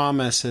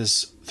Thomas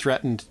has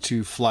threatened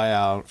to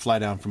fly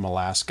down from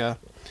Alaska,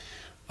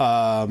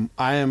 I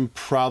am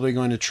probably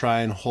going to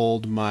try and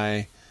hold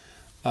my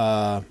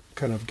kind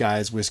of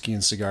guys, whiskey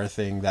and cigar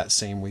thing that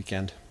same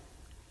weekend.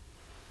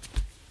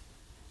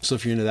 So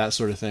if you're into that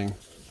sort of thing.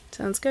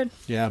 Sounds good.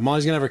 Yeah,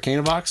 Molly's going to have her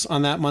Cana box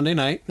on that Monday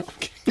night.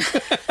 You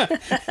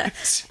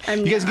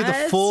guys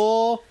get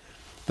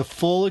the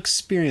full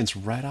experience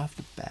right off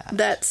the bat.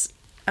 That's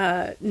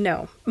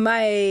no.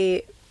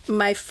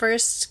 My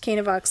first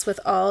Canavox with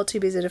all Too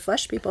Busy to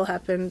Flush people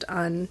happened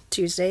on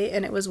Tuesday,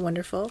 and it was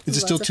wonderful. Is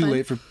it still too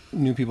late for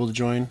new people to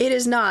join? It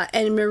is not.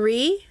 And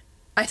Marie,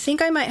 I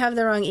think I might have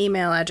the wrong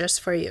email address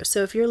for you.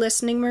 So if you're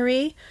listening,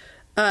 Marie,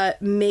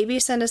 maybe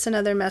send us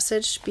another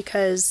message,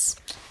 because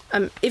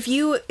if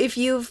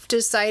you've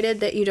decided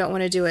that you don't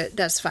want to do it,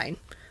 that's fine.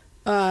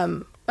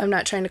 I'm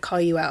not trying to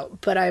call you out,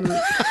 but I'm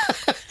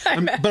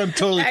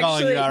totally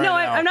calling you out right now.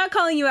 I'm not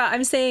calling you out.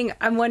 I'm saying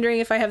I'm wondering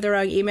if I have the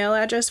wrong email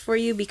address for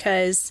you,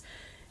 because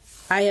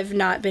I have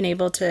not been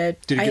able to.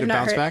 Did you get a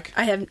bounce back?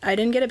 I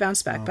didn't get a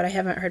bounce back, but I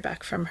haven't heard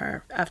back from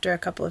her after a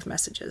couple of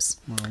messages.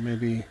 Well,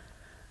 maybe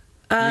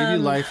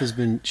life has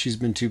been. She's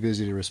been too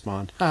busy to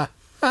respond.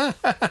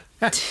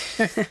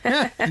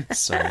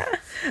 Sorry.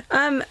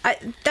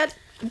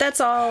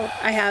 That's all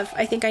I have.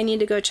 I think I need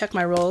to go check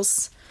my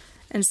rolls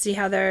and see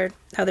how they're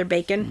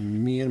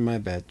baking. Me and my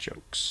bad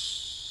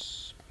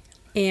jokes.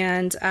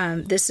 And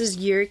this is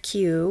your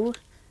cue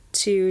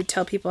to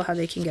tell people how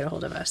they can get a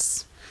hold of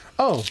us.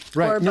 Oh,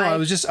 right. No, I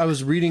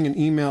was reading an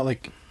email,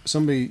 like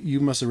you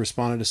must have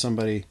responded to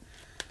somebody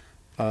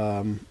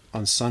on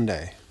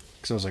Sunday,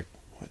 because I was like,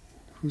 what?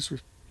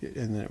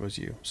 And then it was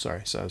you.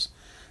 Sorry. So I was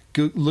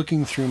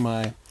looking through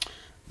my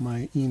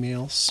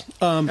emails.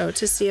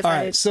 To see if all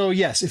right. So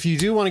yes, if you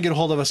do want to get a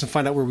hold of us and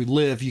find out where we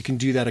live, you can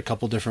do that a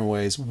couple different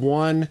ways.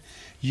 One,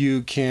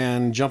 you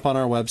can jump on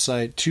our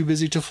website,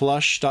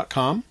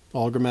 toobusytoflush.com,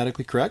 all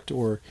grammatically correct,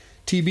 or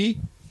TB,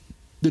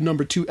 the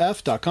number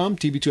 2F.com,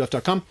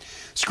 TB2F.com.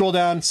 Scroll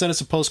down, send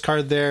us a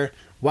postcard there.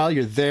 While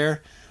you're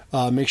there,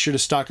 make sure to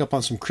stock up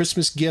on some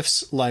Christmas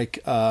gifts, like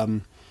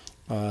some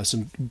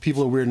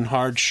People Are Weird and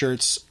Hard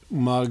shirts,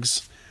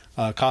 mugs,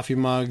 coffee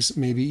mugs,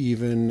 maybe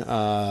even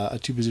a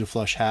Too Busy to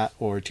Flush hat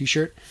or a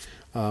t-shirt.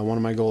 One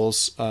of my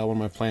goals, one of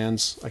my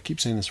plans. I keep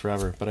saying this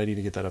forever, but I need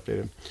to get that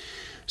updated.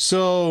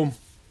 So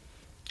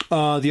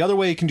the other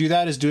way you can do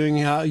that is doing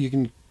how you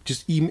can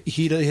just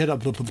hit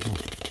up.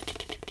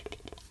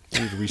 I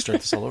need to restart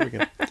this all over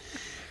again.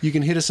 You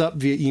can hit us up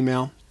via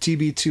email,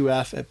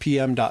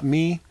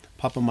 tb2f@pm.me,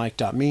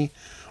 papamike.me,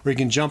 or you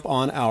can jump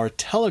on our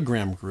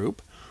Telegram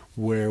group,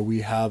 where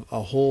we have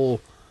a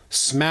whole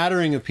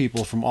smattering of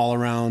people from all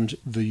around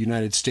the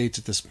United States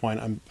at this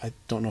point. I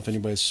don't know if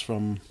anybody's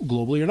from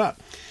globally or not.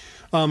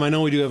 I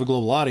know we do have a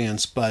global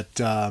audience, but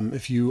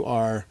if you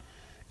are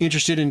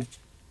interested in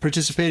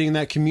participating in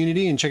that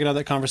community and checking out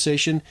that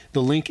conversation,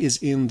 the link is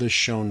in the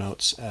show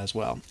notes as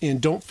well.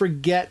 And don't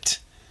forget,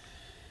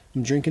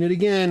 I'm drinking it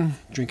again,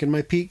 drinking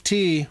my Peak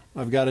tea.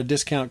 I've got a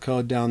discount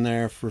code down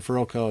there,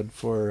 referral code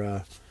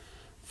for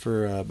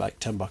like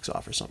 $10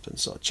 off or something.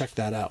 So check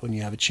that out when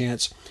you have a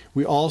chance.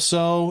 We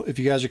also, if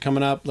you guys are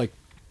coming up, like,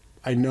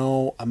 I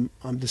know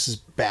this is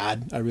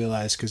bad, I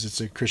realize, because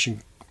it's a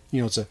Christian,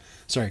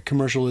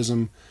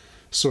 commercialism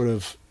sort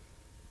of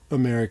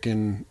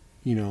American,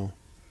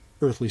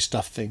 earthly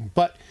stuff thing.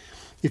 But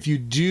if you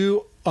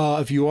do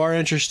if you are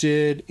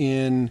interested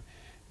in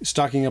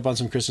stocking up on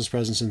some Christmas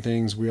presents and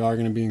things, we are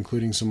going to be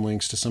including some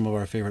links to some of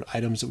our favorite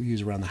items that we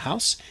use around the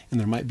house, and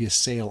there might be a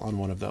sale on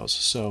one of those.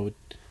 So,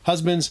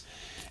 husbands,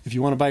 if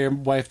you want to buy your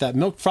wife that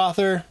milk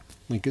frother,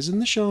 link is in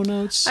the show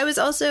notes. I was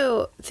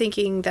also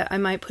thinking that I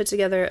might put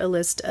together a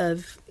list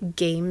of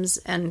games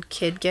and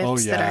kid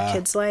gifts that our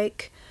kids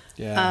like.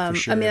 Yeah, for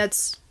sure. I mean,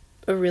 that's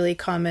a really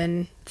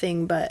common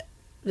thing, but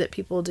that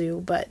people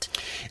do. But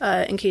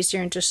in case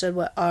you're interested,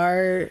 what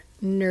our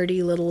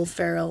nerdy little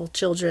feral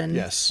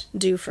children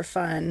do for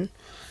fun.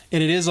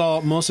 And it is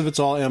most of it's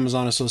all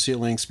Amazon associate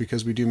links,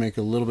 because we do make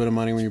a little bit of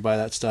money when you buy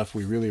that stuff.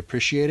 We really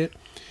appreciate it,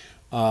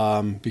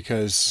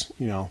 because,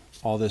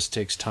 all this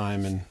takes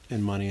time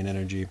and money and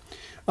energy.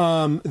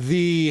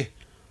 The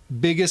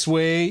biggest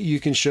way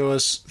you can show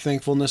us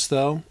thankfulness,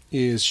 though,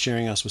 is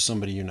sharing us with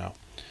somebody you know.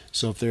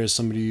 So if there's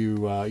somebody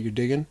you're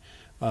digging,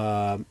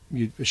 a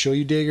show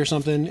you dig or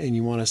something, and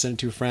you want to send it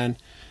to a friend,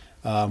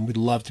 we'd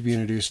love to be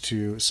introduced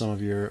to some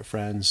of your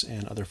friends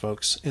and other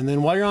folks. And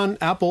then while you're on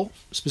Apple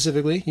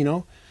specifically,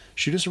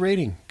 shoot us a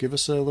rating, give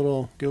us a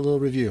little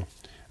review.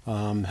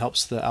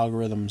 Helps the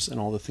algorithms and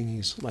all the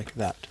thingies like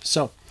that.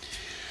 So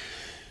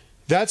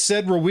that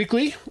said, we're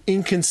weekly,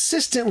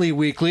 inconsistently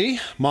weekly.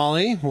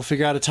 Molly, we'll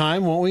figure out a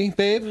time, won't we,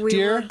 babe? We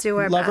dear will do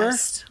our lover?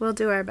 best. We'll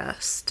do our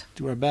best.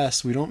 Do our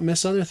best. We don't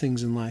miss other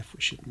things in life.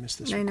 We shouldn't miss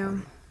this. I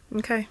know. Recording.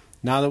 Okay.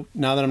 Now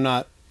that I'm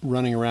not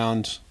running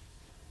around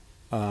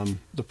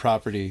the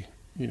property,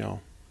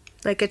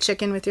 Like a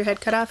chicken with your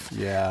head cut off?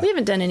 Yeah. We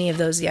haven't done any of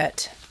those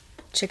yet.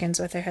 Chickens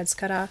with their heads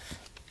cut off.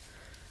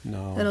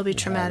 No. It'll be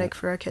traumatic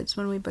for our kids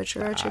when we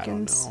butcher our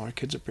chickens. I don't know. Our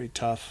kids are pretty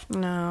tough.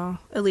 No.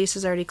 Elise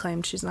has already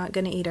claimed she's not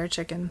going to eat our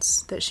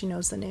chickens that she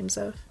knows the names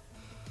of.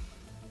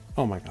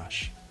 Oh my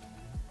gosh.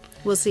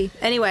 We'll see.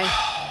 Anyway.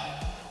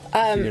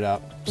 Figure it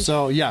out.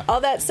 So, yeah.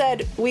 All that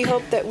said, we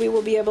hope that we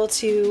will be able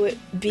to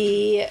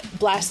be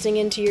blasting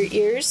into your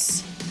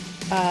ears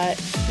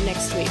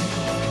next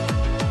week.